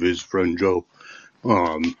of his friend Joe.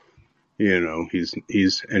 He's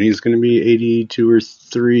going to be 82 or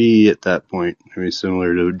 3 at that point.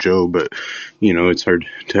 Similar to Joe, but it's hard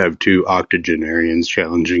to have two octogenarians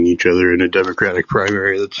challenging each other in a Democratic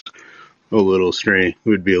primary. That's a little strange. It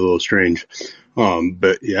would be a little strange.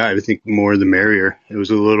 But yeah, I think more the merrier. It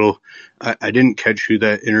was a little, I didn't catch who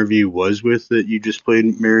that interview was with that you just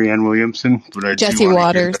played, Marianne Williamson, but I Jesse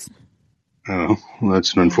Waters. Oh, well,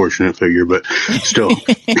 that's an unfortunate figure, but still.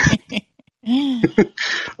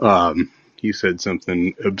 He said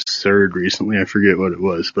something absurd recently. I forget what it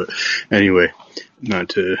was, but anyway, not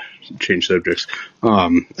to change subjects.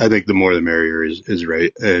 I think the more the merrier is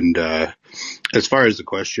right. And as far as the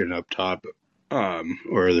question up top,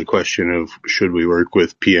 or the question of should we work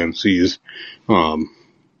with PMCs,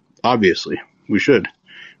 obviously we should.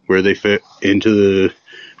 Where they fit into the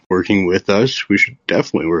working with us, we should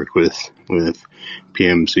definitely work with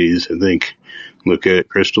PMCs. I think, look at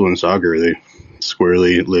Crystal and Sagar. They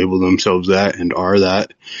squarely label themselves that and are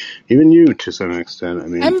that. Even you, to some extent. I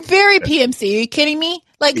mean, I'm very PMC. Are you kidding me?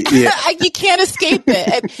 Like, yeah. you can't escape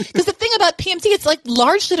it. Because the thing about PMC, it's like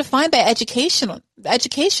largely defined by education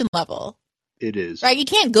level. It is. Right? You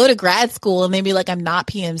can't go to grad school and then be like, I'm not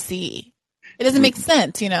PMC. It doesn't make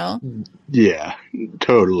sense, you know? Yeah,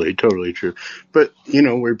 totally true. But,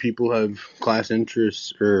 where people have class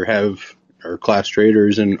interests or are class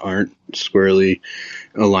traders and aren't squarely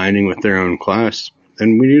aligning with their own class,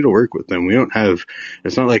 then we need to work with them.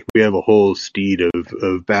 It's not like we have a whole steed of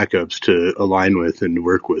backups to align with and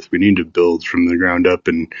work with. We need to build from the ground up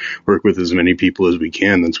and work with as many people as we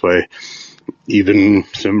can. That's why even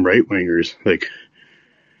some right-wingers, like,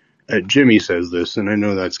 Jimmy says this, and I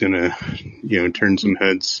know that's going to, turn some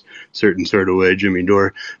heads certain sort of way, Jimmy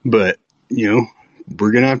Dore, but,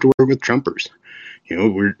 we're going to have to work with Trumpers.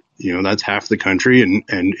 That's half the country, and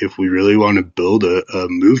if we really want to build a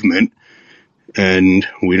movement, and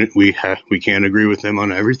we can't agree with them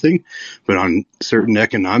on everything, but on certain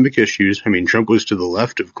economic issues, I mean, Trump was to the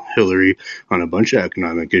left of Hillary on a bunch of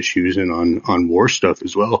economic issues and on war stuff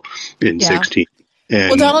as well in 16.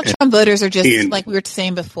 Well, Donald Trump voters are just, like we were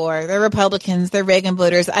saying before, they're Republicans, they're Reagan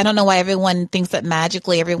voters. I don't know why everyone thinks that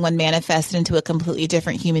magically everyone manifested into a completely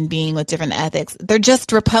different human being with different ethics. They're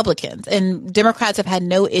just Republicans. And Democrats have had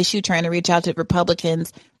no issue trying to reach out to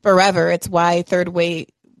Republicans forever. It's why third way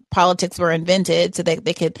politics were invented, so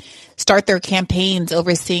they could start their campaigns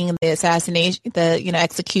overseeing the assassination,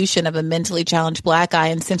 execution of a mentally challenged black guy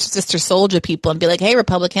and Sister Soldier people, and be like, "Hey,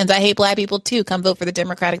 Republicans, I hate black people too. Come vote for the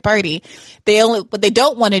Democratic Party." What they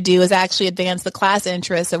don't want to do is actually advance the class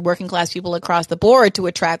interests of working class people across the board to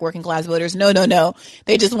attract working class voters. No.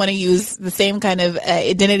 They just want to use the same kind of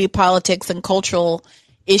identity politics and cultural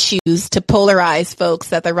issues to polarize folks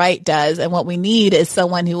that the right does. And what we need is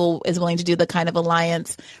someone who is willing to do the kind of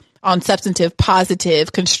alliance on substantive,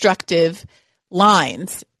 positive, constructive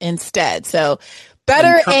lines instead. So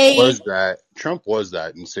Trump was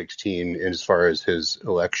that in 16 as far as his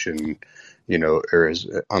election, or as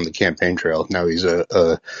on the campaign trail. Now he's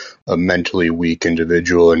a mentally weak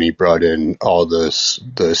individual, and he brought in all the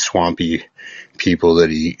swampy people that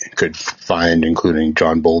he could find, including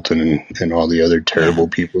John Bolton and all the other terrible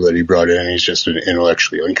people that he brought in. He's just an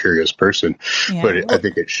intellectually uncurious person. Yeah. But I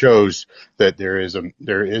think it shows that there is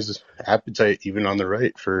appetite even on the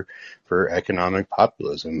right for economic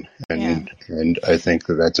populism, and I think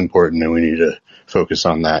that's important, and we need to focus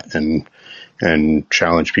on that and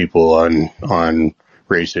challenge people on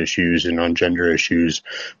race issues and on gender issues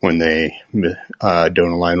when they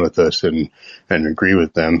don't align with us, and agree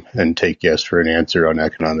with them, and take yes for an answer on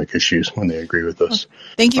economic issues when they agree with us.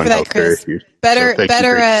 Thank you for that, Chris. Better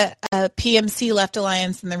PMC left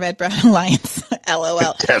alliance than the Red Brown Alliance.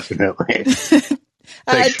 LOL. Definitely.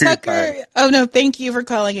 Tucker. Oh no, thank you for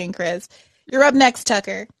calling in, Chris. You're up next,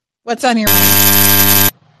 Tucker. What's on your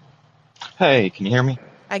mind? Hey, can you hear me?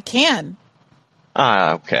 I can.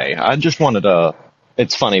 Okay. I just wanted to.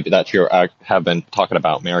 It's funny that you have been talking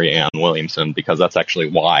about Marianne Williamson, because that's actually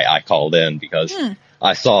why I called in, because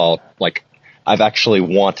I saw, I've actually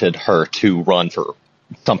wanted her to run for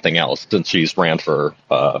something else since she's ran for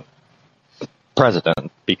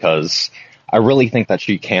president, because I really think that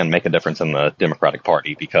she can make a difference in the Democratic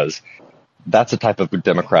Party, because that's a type of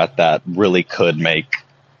Democrat that really could make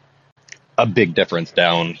a big difference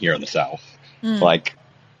down here in the South. Like,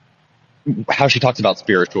 how she talks about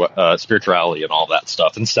spirituality and all that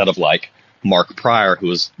stuff, instead of like Mark Pryor, who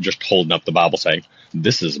was just holding up the Bible saying,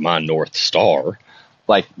 "This is my North Star."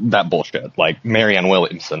 Like, that bullshit. Like, Marianne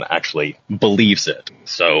Williamson actually believes it.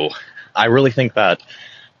 So I really think that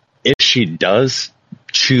if she does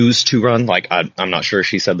choose to run, I'm not sure,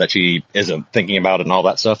 she said that she isn't thinking about it and all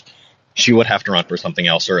that stuff, she would have to run for something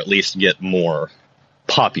else, or at least get more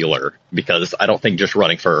popular, because I don't think just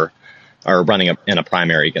running in a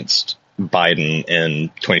primary against Biden in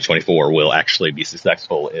 2024 will actually be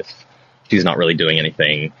successful if she's not really doing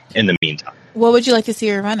anything in the meantime. What would you like to see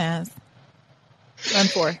her run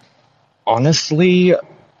for? Honestly,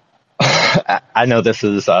 I know this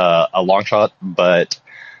is a long shot, but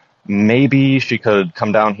maybe she could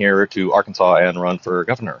come down here to Arkansas and run for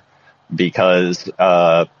governor, because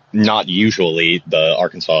not usually the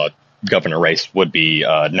Arkansas governor race would be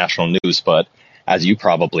national news, but as you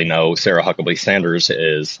probably know, Sarah Huckabee Sanders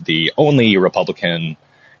is the only Republican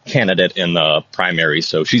candidate in the primary,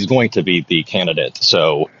 so she's going to be the candidate.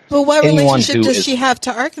 So, but what relationship who does she have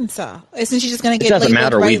to Arkansas? Isn't she just going to it get doesn't labeled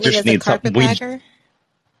matter. We rightly just as a need some. carpetbagger?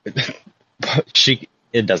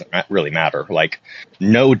 It doesn't really matter. Like,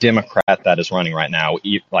 no Democrat that is running right now,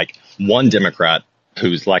 like one Democrat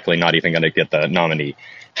who's likely not even going to get the nominee,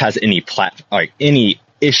 has any any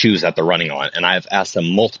issues that they're running on. And I've asked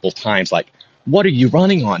them multiple times, like, what are you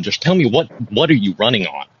running on? Just tell me what are you running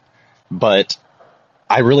on? But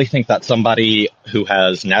I really think that somebody who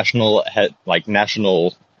has national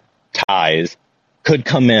ties could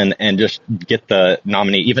come in and just get the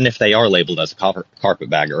nominee, even if they are labeled as a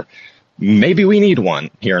carpetbagger. Maybe we need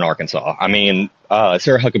one here in Arkansas. I mean,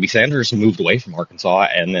 Sarah Huckabee Sanders moved away from Arkansas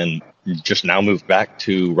and then just now moved back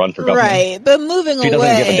to run for governor. Right, but moving She away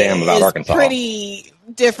doesn't give a damn about is Arkansas. pretty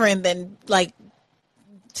different than like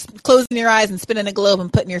closing your eyes and spinning a globe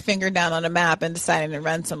and putting your finger down on a map and deciding to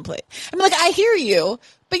run someplace. I mean, like, I hear you,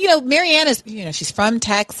 but, Marianne is, she's from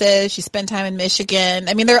Texas. She spent time in Michigan.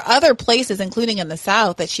 I mean, there are other places, including in the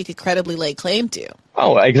South, that she could credibly lay claim to.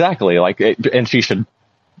 Oh, exactly. And she should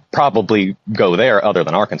probably go there other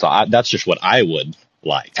than Arkansas. That's just what I would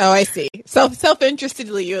like. Oh, I see.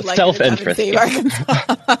 Self-interestedly, you would like to come and save Arkansas.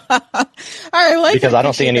 All right. Well, because I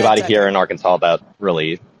don't see anybody here in Arkansas that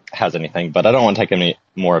really has anything, but I don't want to take any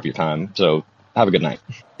more of your time. So have a good night.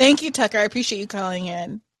 Thank you, Tucker. I appreciate you calling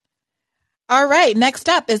in. All right. Next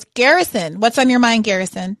up is Garrison. What's on your mind,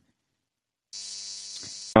 Garrison?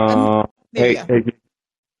 Hey.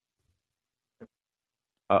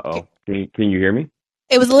 Uh-oh. Can you hear me?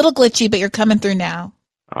 It was a little glitchy, but you're coming through now.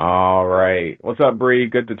 All right. What's up, Bree?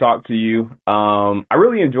 Good to talk to you. I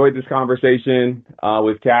really enjoyed this conversation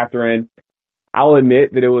with Catherine. I'll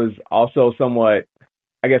admit that it was also somewhat,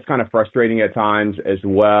 I guess, kind of frustrating at times as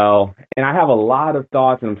well. And I have a lot of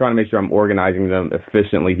thoughts, and I'm trying to make sure I'm organizing them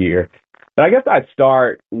efficiently here. But I guess I'd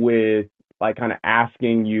start with, like, kind of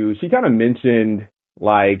asking you, she kind of mentioned,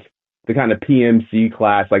 like, the kind of PMC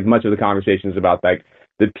class, like, much of the conversation is about, like,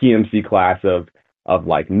 the PMC class of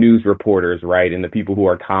like news reporters, right? And the people who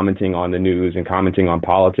are commenting on the news and commenting on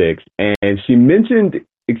politics. And she mentioned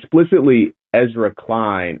explicitly Ezra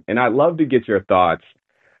Klein. And I'd love to get your thoughts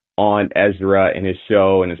on Ezra and his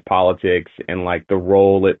show and his politics and like the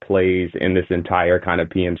role it plays in this entire kind of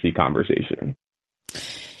PMC conversation.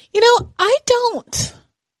 I don't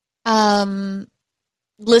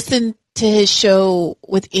listen to his show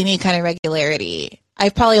with any kind of regularity.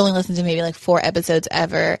 I've probably only listened to maybe like 4 episodes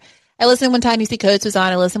ever. I listened when Ta-Nehisi Coates was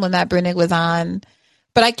on. I listened when Matt Brunig was on.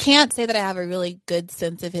 But I can't say that I have a really good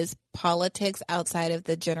sense of his politics outside of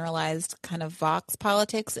the generalized kind of Vox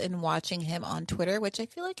politics and watching him on Twitter, which I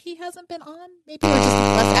feel like he hasn't been on. Maybe we're just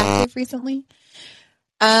less active recently.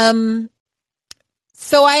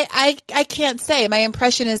 So I can't say. My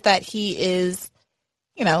impression is that he is,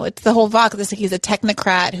 it's the whole Vox. It's like he's a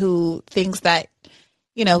technocrat who thinks that,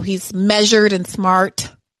 he's measured and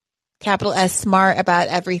smart, capital S smart about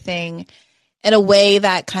everything in a way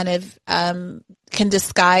that kind of can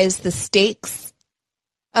disguise the stakes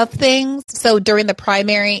of things. So during the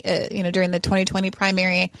primary, during the 2020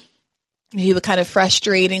 primary, he would kind of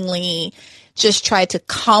frustratingly just try to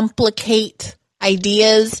complicate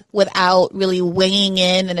ideas without really weighing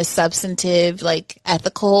in a substantive, like,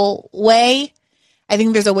 ethical way. I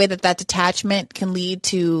think there's a way that detachment can lead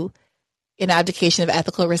to an abdication of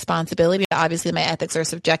ethical responsibility. Obviously, my ethics are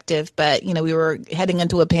subjective, but, we were heading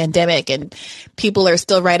into a pandemic and people are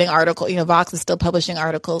still writing articles, Vox is still publishing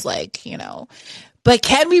articles like, but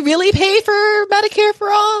can we really pay for Medicare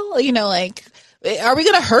for all? Are we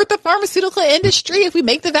going to hurt the pharmaceutical industry if we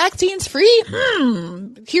make the vaccines free?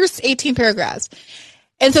 Here's 18 paragraphs.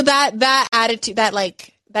 And so that attitude,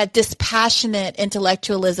 that dispassionate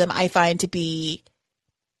intellectualism I find to be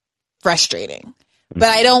frustrating. But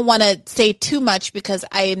I don't want to say too much because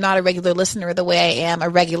I am not a regular listener the way I am a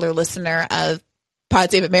regular listener of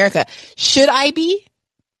Pod Save America. Should I be?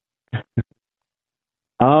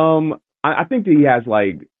 I think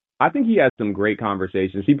that he has some great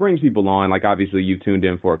conversations. He brings people on, like, obviously you tuned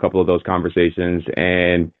in for a couple of those conversations.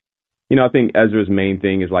 And, I think Ezra's main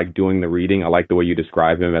thing is like doing the reading. I like the way you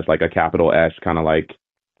describe him as like a capital S, kind of like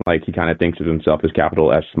he kind of thinks of himself as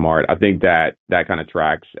capital S smart. I think that kind of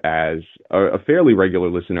tracks as a fairly regular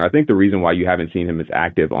listener. I think the reason why you haven't seen him as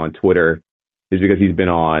active on Twitter is because he's been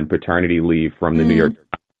on paternity leave from the New York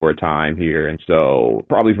Times for a time here. And so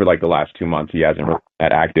probably for like the last 2 months, he hasn't really been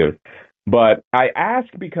that active. But I ask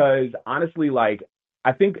because honestly, like,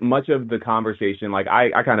 I think much of the conversation, like I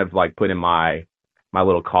kind of like put in my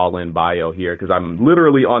little call-in bio here because I'm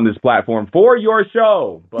literally on this platform for your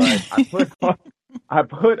show, but I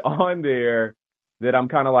put on there that I'm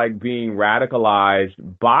kind of like being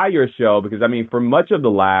radicalized by your show because I mean, for much of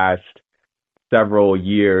the last several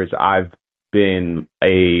years, I've been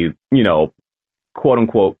a, quote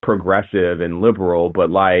unquote progressive and liberal, but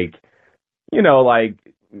like, like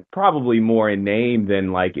probably more in name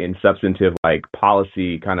than like in substantive like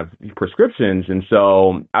policy kind of prescriptions. And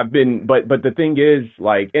so I've been, but the thing is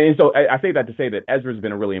like, and so I say that to say that Ezra's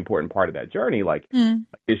been a really important part of that journey. Like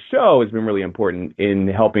his show has been really important in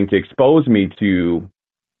helping to expose me to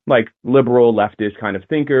like liberal leftist kind of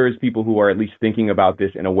thinkers, people who are at least thinking about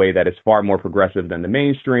this in a way that is far more progressive than the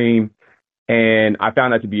mainstream. And I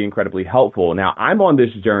found that to be incredibly helpful. Now I'm on this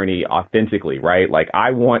journey authentically, right? Like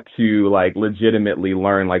I want to like legitimately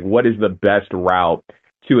learn like what is the best route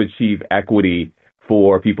to achieve equity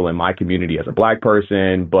for people in my community as a Black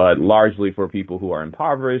person, but largely for people who are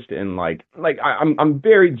impoverished. And I'm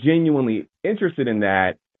very genuinely interested in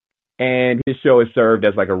that. And his show has served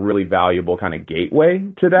as like a really valuable kind of gateway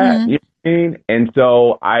to that. You know what I mean? And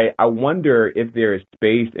so I wonder if there is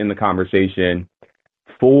space in the conversation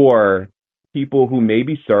for people who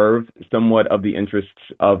maybe serve somewhat of the interests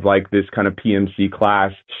of like this kind of PMC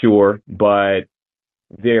class, sure, but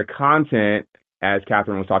their content, as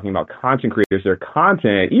Catherine was talking about content creators, their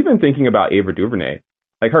content, even thinking about Ava DuVernay,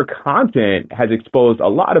 like her content has exposed a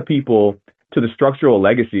lot of people to the structural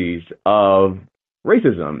legacies of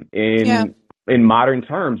racism in modern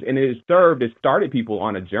terms. And it started people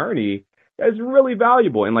on a journey that's really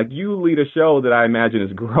valuable. And like you lead a show that I imagine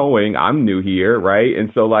is growing. I'm new here, right? And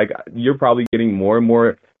so like you're probably getting more and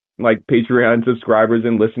more like Patreon subscribers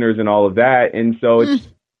and listeners and all of that. And so it's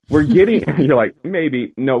we're getting you're like,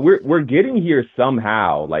 maybe no, we're getting here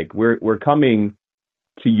somehow. Like we're coming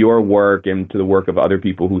to your work and to the work of other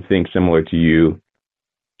people who think similar to you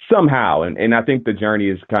somehow. And I think the journey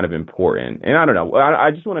is kind of important. And I don't know. I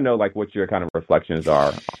just want to know like what your kind of reflections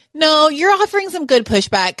are. No, you're offering some good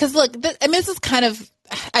pushback. Because look, this is kind of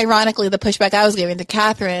ironically the pushback I was giving to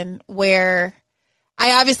Catherine, where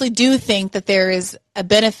I obviously do think that there is a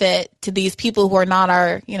benefit to these people who are not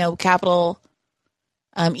our, capital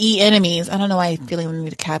E enemies. I don't know why I'm feeling we need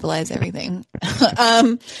to capitalize everything.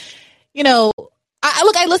 I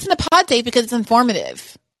listen to Pod Tape because it's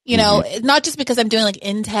informative. Not just because I'm doing like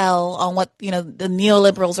intel on what, the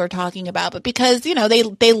neoliberals are talking about, but because,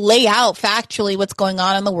 they lay out factually what's going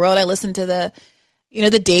on in the world. I listen to the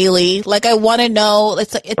Daily. Like I want to know,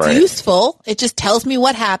 it's right. Useful. It just tells me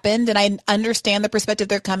what happened and I understand the perspective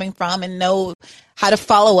they're coming from and know how to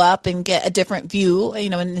follow up and get a different view,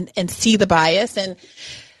 and see the bias. And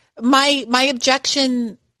my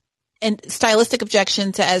objection and stylistic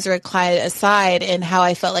objection to Ezra Clyde aside and how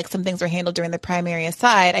I felt like some things were handled during the primary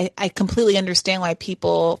aside, I completely understand why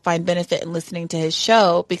people find benefit in listening to his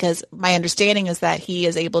show, because my understanding is that he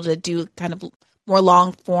is able to do kind of more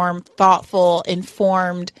long form, thoughtful,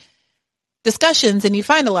 informed discussions than you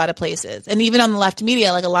find a lot of places. And even on the left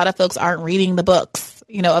media, like a lot of folks aren't reading the books,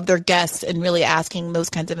 of their guests and really asking those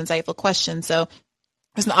kinds of insightful questions. So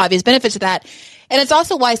there's an obvious benefit to that. And it's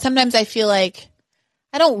also why sometimes I feel like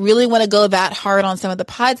I don't really want to go that hard on some of the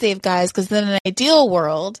PodSave guys, because then in an ideal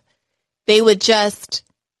world, they would just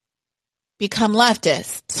become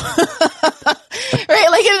leftists. Right?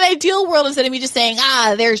 Like in an ideal world, instead of me just saying,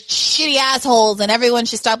 they're shitty assholes and everyone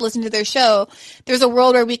should stop listening to their show, there's a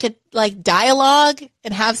world where we could like dialogue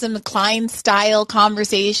and have some Klein style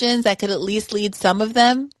conversations that could at least lead some of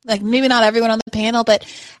them. Like maybe not everyone on the panel, but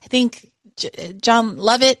I think John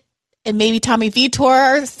Lovett and maybe Tommy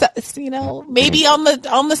Vitor, maybe on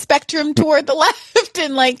the spectrum toward the left.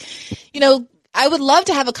 And I would love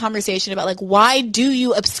to have a conversation about why did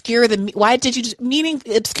you obscure the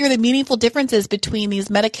meaningful differences between these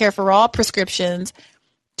Medicare for all prescriptions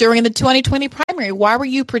during the 2020 primary? Why were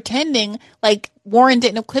you pretending like Warren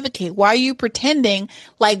didn't equivocate? Why are you pretending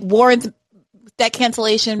like Warren's debt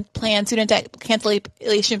cancellation plan, student debt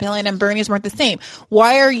cancellation plan, and Bernie's weren't the same?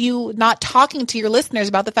 Why are you not talking to your listeners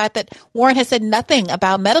about the fact that Warren has said nothing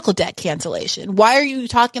about medical debt cancellation? Why are you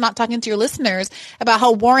not talking to your listeners about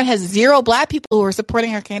how Warren has 0 Black people who are supporting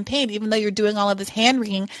her campaign, even though you're doing all of this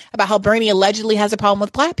hand-wringing about how Bernie allegedly has a problem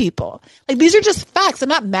with Black people? Like, these are just facts. I'm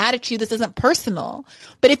not mad at you. This isn't personal.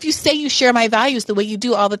 But if you say you share my values the way you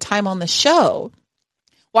do all the time on the show,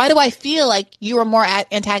 why do I feel like you are more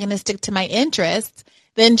antagonistic to my interests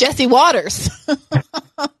than Jesse Waters?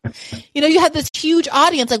 You have this huge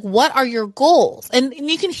audience. Like, what are your goals? And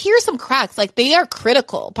you can hear some cracks. Like, they are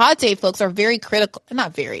critical. Pod Save folks are very critical.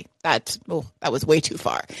 Not very. That was way too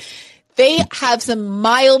far. they have some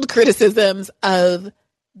mild criticisms of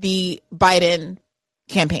the Biden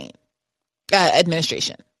campaign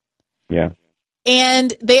administration. Yeah.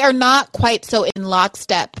 And they are not quite so in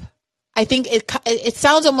lockstep. I think it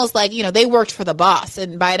sounds almost like, they worked for the boss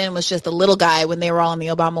and Biden was just a little guy when they were all in the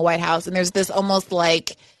Obama White House. And there's this almost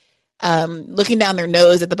like looking down their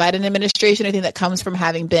nose at the Biden administration. I think that comes from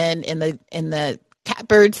having been in the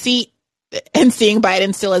catbird seat and seeing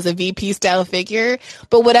Biden still as a VP style figure.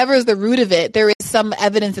 But whatever is the root of it, there is some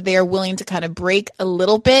evidence that they are willing to kind of break a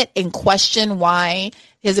little bit and question why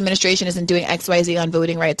his administration isn't doing XYZ on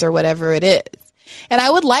voting rights or whatever it is. And I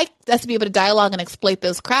would like us to be able to dialogue and exploit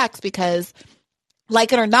those cracks because,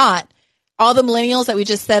 like it or not, all the millennials that we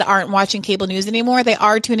just said aren't watching cable news anymore, they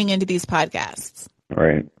are tuning into these podcasts.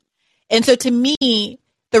 Right. And so to me,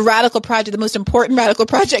 the radical project, the most important radical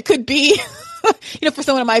project could be, for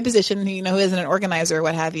someone in my position, who isn't an organizer or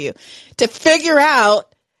what have you, to figure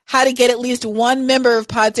out how to get at least one member of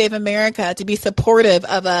Pod Save America to be supportive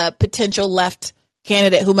of a potential left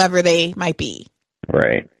candidate, whomever they might be.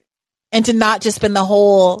 Right. And to not just spend the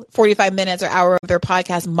whole 45 minutes or hour of their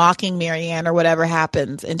podcast mocking Marianne or whatever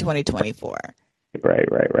happens in 2024. Right.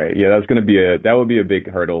 Yeah, that would be a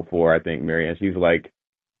big hurdle for, I think, Marianne. She's like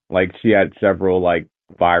she had several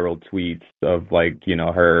viral tweets of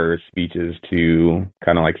her speeches to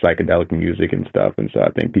kind of psychedelic music and stuff. And so I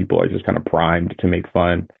think people are just kind of primed to make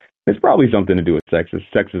fun. It's probably something to do with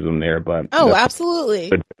sexism there, but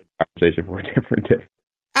absolutely. A conversation for a different day.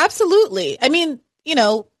 Absolutely. I mean,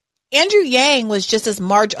 Andrew Yang was just as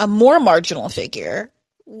a more marginal figure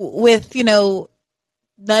with,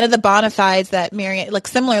 none of the bona fides that Marianne,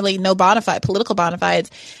 similarly, no political bona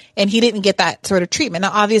fides, and he didn't get that sort of treatment.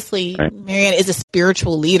 Now, obviously, right. Marianne is a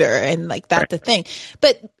spiritual leader, and that's right. The thing.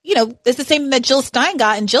 But, it's the same that Jill Stein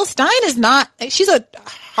got, and Jill Stein is not, she's a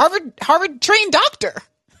Harvard-trained doctor.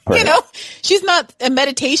 Right. She's not a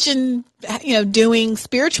meditation, doing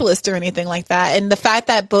spiritualist or anything like that. And the fact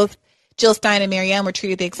that both Jill Stein and Marianne were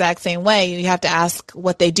treated the exact same way, you have to ask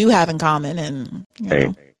what they do have in common. And,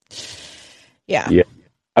 right. Yeah.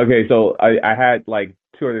 Okay, so I had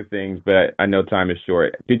two other things, but I know time is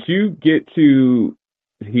short. Did you get to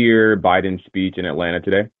hear Biden's speech in Atlanta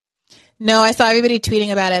today? No, I saw everybody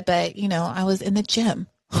tweeting about it, but, I was in the gym.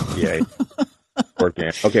 Yeah.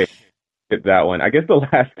 Working. Okay, get that one. I guess the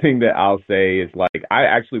last thing that I'll say is, I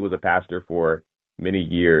actually was a pastor for many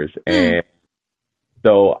years, and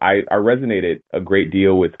so I resonated a great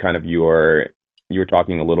deal with kind of you were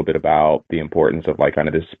talking a little bit about the importance of kind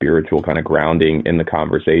of this spiritual kind of grounding in the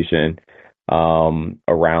conversation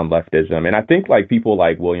around leftism. And I think people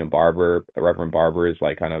like William Barber, Reverend Barber, is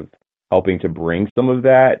kind of helping to bring some of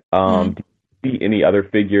that. Do you see any other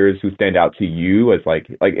figures who stand out to you as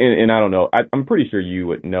and I don't know, I'm pretty sure you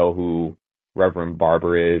would know who Reverend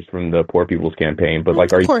Barber is from the Poor People's Campaign, but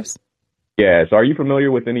of course. Yeah. So are you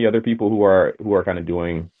familiar with any other people who are kind of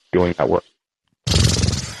doing that work?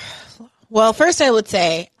 Well, first I would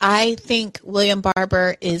say I think William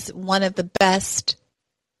Barber is one of the best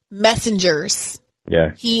messengers.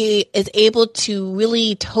 Yeah. He is able to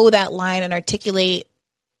really toe that line and articulate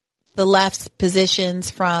the left's positions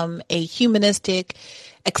from a humanistic,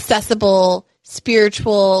 accessible,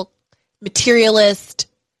 spiritual, materialist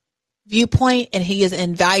viewpoint, and he is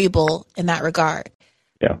invaluable in that regard.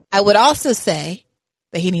 Yeah. I would also say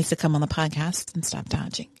that he needs to come on the podcast and stop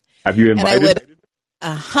dodging. Have you invited?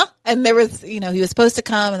 And there was, he was supposed to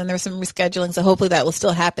come, and then there was some rescheduling, so hopefully that will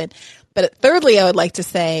still happen. But thirdly, I would like to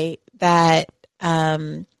say that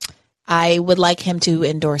I would like him to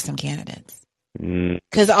endorse some candidates.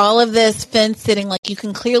 Because all of this fence sitting, you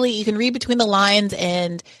can read between the lines,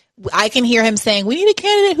 and I can hear him saying, we need a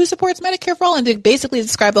candidate who supports Medicare for all, and to basically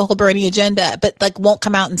describe the whole Bernie agenda, but won't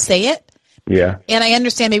come out and say it. Yeah. And I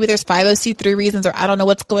understand maybe there's 501c3 reasons, or I don't know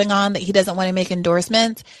what's going on, that he doesn't want to make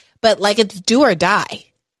endorsements, but it's do or die.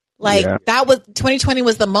 That was 2020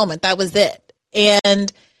 was the moment. That was it.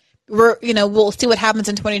 And we'll see what happens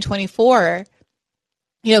in 2024.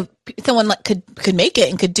 Someone could make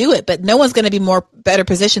it and could do it, but no one's going to be better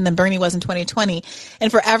positioned than Bernie was in 2020.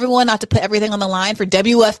 And for everyone not to put everything on the line, for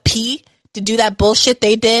WFP to do that bullshit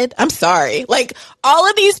they did, I'm sorry. All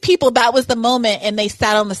of these people, that was the moment, and they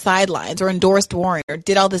sat on the sidelines or endorsed Warren or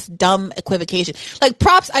did all this dumb equivocation.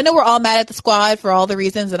 Props, I know we're all mad at the squad for all the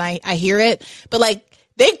reasons, and I hear it, but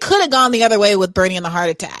they could have gone the other way with Bernie and the heart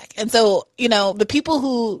attack. And so, the people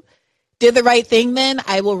who did the right thing then,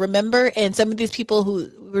 I will remember, and some of these people who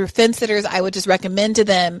were fence sitters, I would just recommend to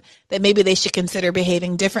them that maybe they should consider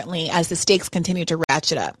behaving differently as the stakes continue to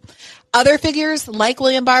ratchet up. Other figures like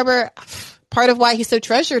William Barber, part of why he's so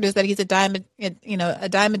treasured is that he's a diamond in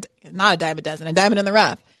the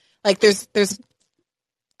rough. Like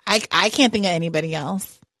I can't think of anybody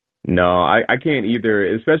else. No, I can't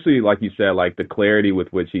either, especially like you said, like the clarity with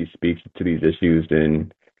which he speaks to these issues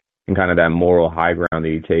and kind of that moral high ground that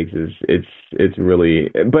he takes it's really,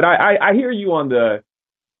 but I hear you on the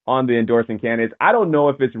endorsing candidates. I don't know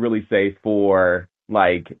if it's really safe for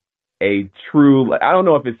like I don't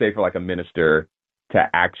know if it's safe for like a minister to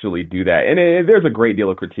actually do that. And there's a great deal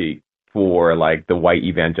of critique for like the white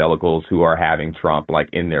evangelicals who are having Trump like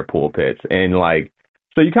in their pulpits. And like,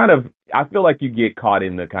 so you kind of, I feel like you get caught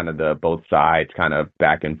in the kind of the both sides kind of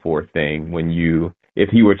back and forth thing if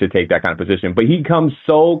he were to take that kind of position, but he comes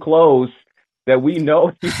so close that we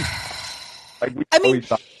know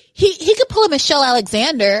he could pull a Michelle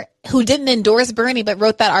Alexander, who didn't endorse Bernie but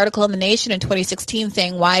wrote that article in The Nation in 2016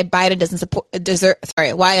 saying why Biden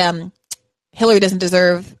why Hillary doesn't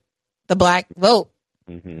deserve the black vote.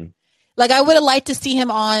 Mm-hmm. Like, I would have liked to see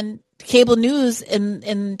him on cable news in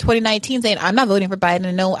 2019 saying, I'm not voting for Biden,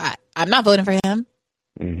 and no, I'm not voting for him.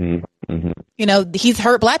 Mm-hmm. Mm-hmm. You know, he's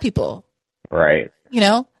hurt black people. Right. You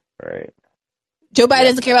know? Right. Joe Biden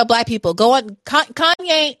doesn't care about black people. Go on,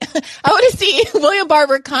 Kanye. I want to see William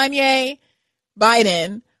Barber, Kanye,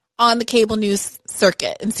 Biden on the cable news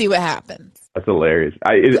circuit and see what happens. That's hilarious.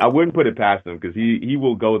 I wouldn't put it past him because he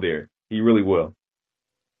will go there. He really will.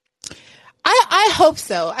 I hope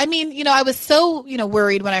so. I mean, you know, I was so, you know,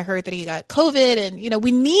 worried when I heard that he got COVID, and, you know,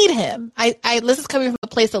 we need him. This is coming from a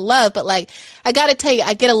place of love, but like, I got to tell you,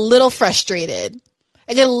 I get a little frustrated.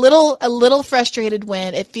 I get a little frustrated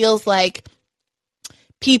when it feels like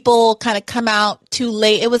people kind of come out too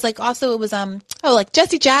late. It was like like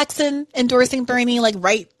Jesse Jackson endorsing Bernie, like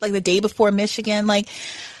the day before Michigan. Like,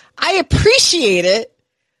 I appreciate it,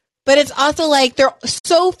 but it's also like there are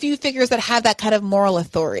so few figures that have that kind of moral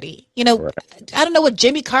authority. You know, right. I don't know what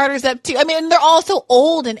Jimmy Carter's up to. I mean, they're all so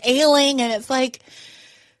old and ailing, and it's like,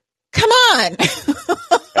 come on.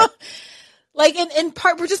 Like, in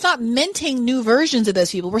part, we're just not minting new versions of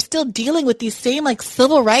those people. We're still dealing with these same, like,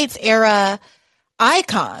 civil rights era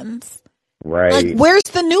icons. Right. Like, where's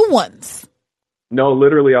the new ones? No,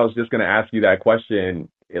 literally, I was just going to ask you that question.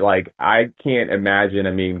 Like, I can't imagine,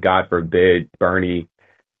 I mean, God forbid, Bernie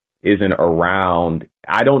isn't around.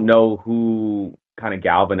 I don't know who kind of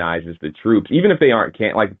galvanizes the troops, even if they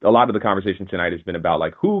like, a lot of the conversation tonight has been about,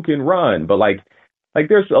 like, who can run, but like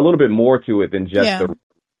there's a little bit more to it than just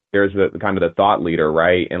there's the kind of the thought leader,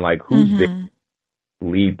 right? And like, who's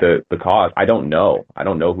lead the cause? I don't know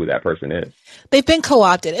who that person is. They've been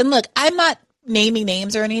co-opted. And look, I'm not naming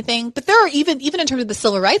names or anything, but there are even in terms of the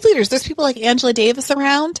civil rights leaders, there's people like Angela Davis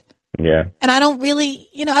around. Yeah. And I don't really,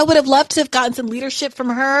 you know, I would have loved to have gotten some leadership from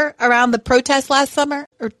her around the protest last summer,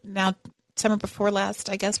 or now summer before last,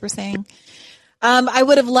 I guess we're saying. I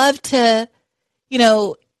would have loved to, you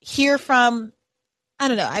know, hear from, I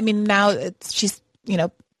don't know. I mean, now she's, you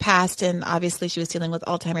know, passed, and obviously she was dealing with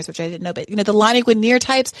Alzheimer's, which I didn't know, but, you know, the Lonnie Guinier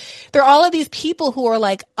types, there are all of these people who are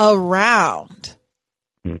like around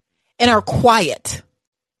and are quiet,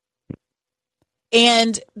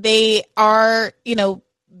 and they are, you know,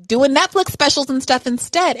 doing Netflix specials and stuff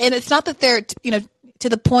instead. And it's not that they're, you know, to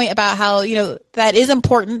the point about how, you know, that is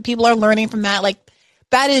important. People are learning from that. Like,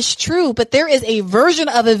 that is true, but there is a version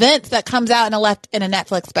of events that comes out in a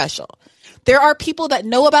Netflix special. There are people that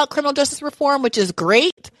know about criminal justice reform, which is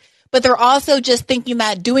great, but they're also just thinking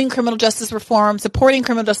that doing criminal justice reform, supporting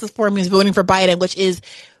criminal justice reform means voting for Biden, which is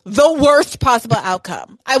the worst possible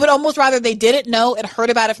outcome. I would almost rather they didn't know and heard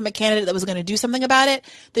about it from a candidate that was going to do something about it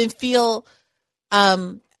than feel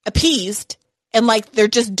appeased and like they're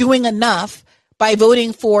just doing enough by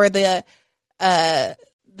voting for the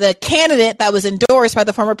candidate that was endorsed by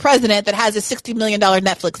the former president that has a $60 million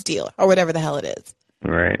Netflix deal or whatever the hell it is.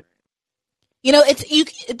 Right. You know,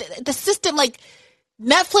 the system, like,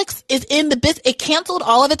 Netflix is in the business. It canceled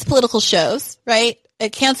all of its political shows, right?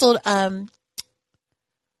 It canceled,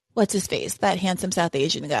 what's his face? That handsome South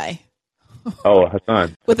Asian guy. Oh,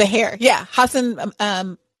 Hassan. With the hair. Yeah. Hassan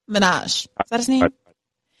Minaj. Is that his name?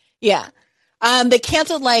 Yeah. They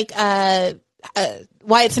canceled, like,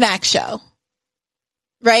 Wyatt Snack show.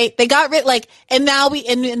 Right? They got rid, like, and now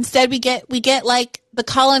instead we get like the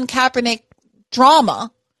Colin Kaepernick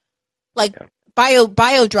drama. Like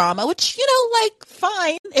biodrama, which, you know, like,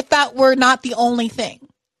 fine if that were not the only thing.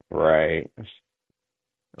 Right. And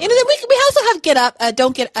then we also have Get Up,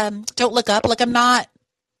 Don't Look Up. Like, I'm not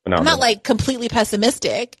like completely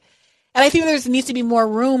pessimistic. And I think there needs to be more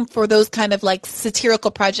room for those kind of like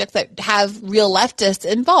satirical projects that have real leftists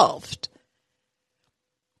involved.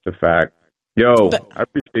 It's a fact. I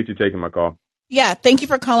appreciate you taking my call. Yeah. Thank you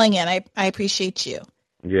for calling in. I appreciate you.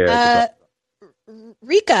 Yeah.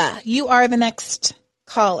 Rika, you are the next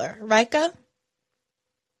caller. Rika?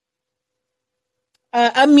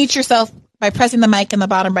 Unmute yourself by pressing the mic in the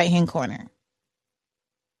bottom right-hand corner.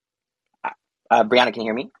 Brianna, can you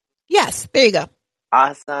hear me? Yes, there you go.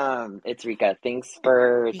 Awesome. It's Rika. Thanks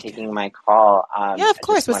for taking my call. Yeah, of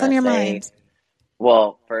course. What's on your mind?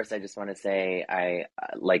 Well, first, I just want to say I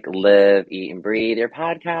live, eat, and breathe your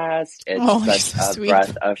podcast. It's such a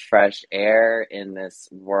breath of fresh air in this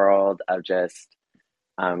world of just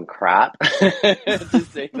crap, to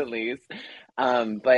say the least. But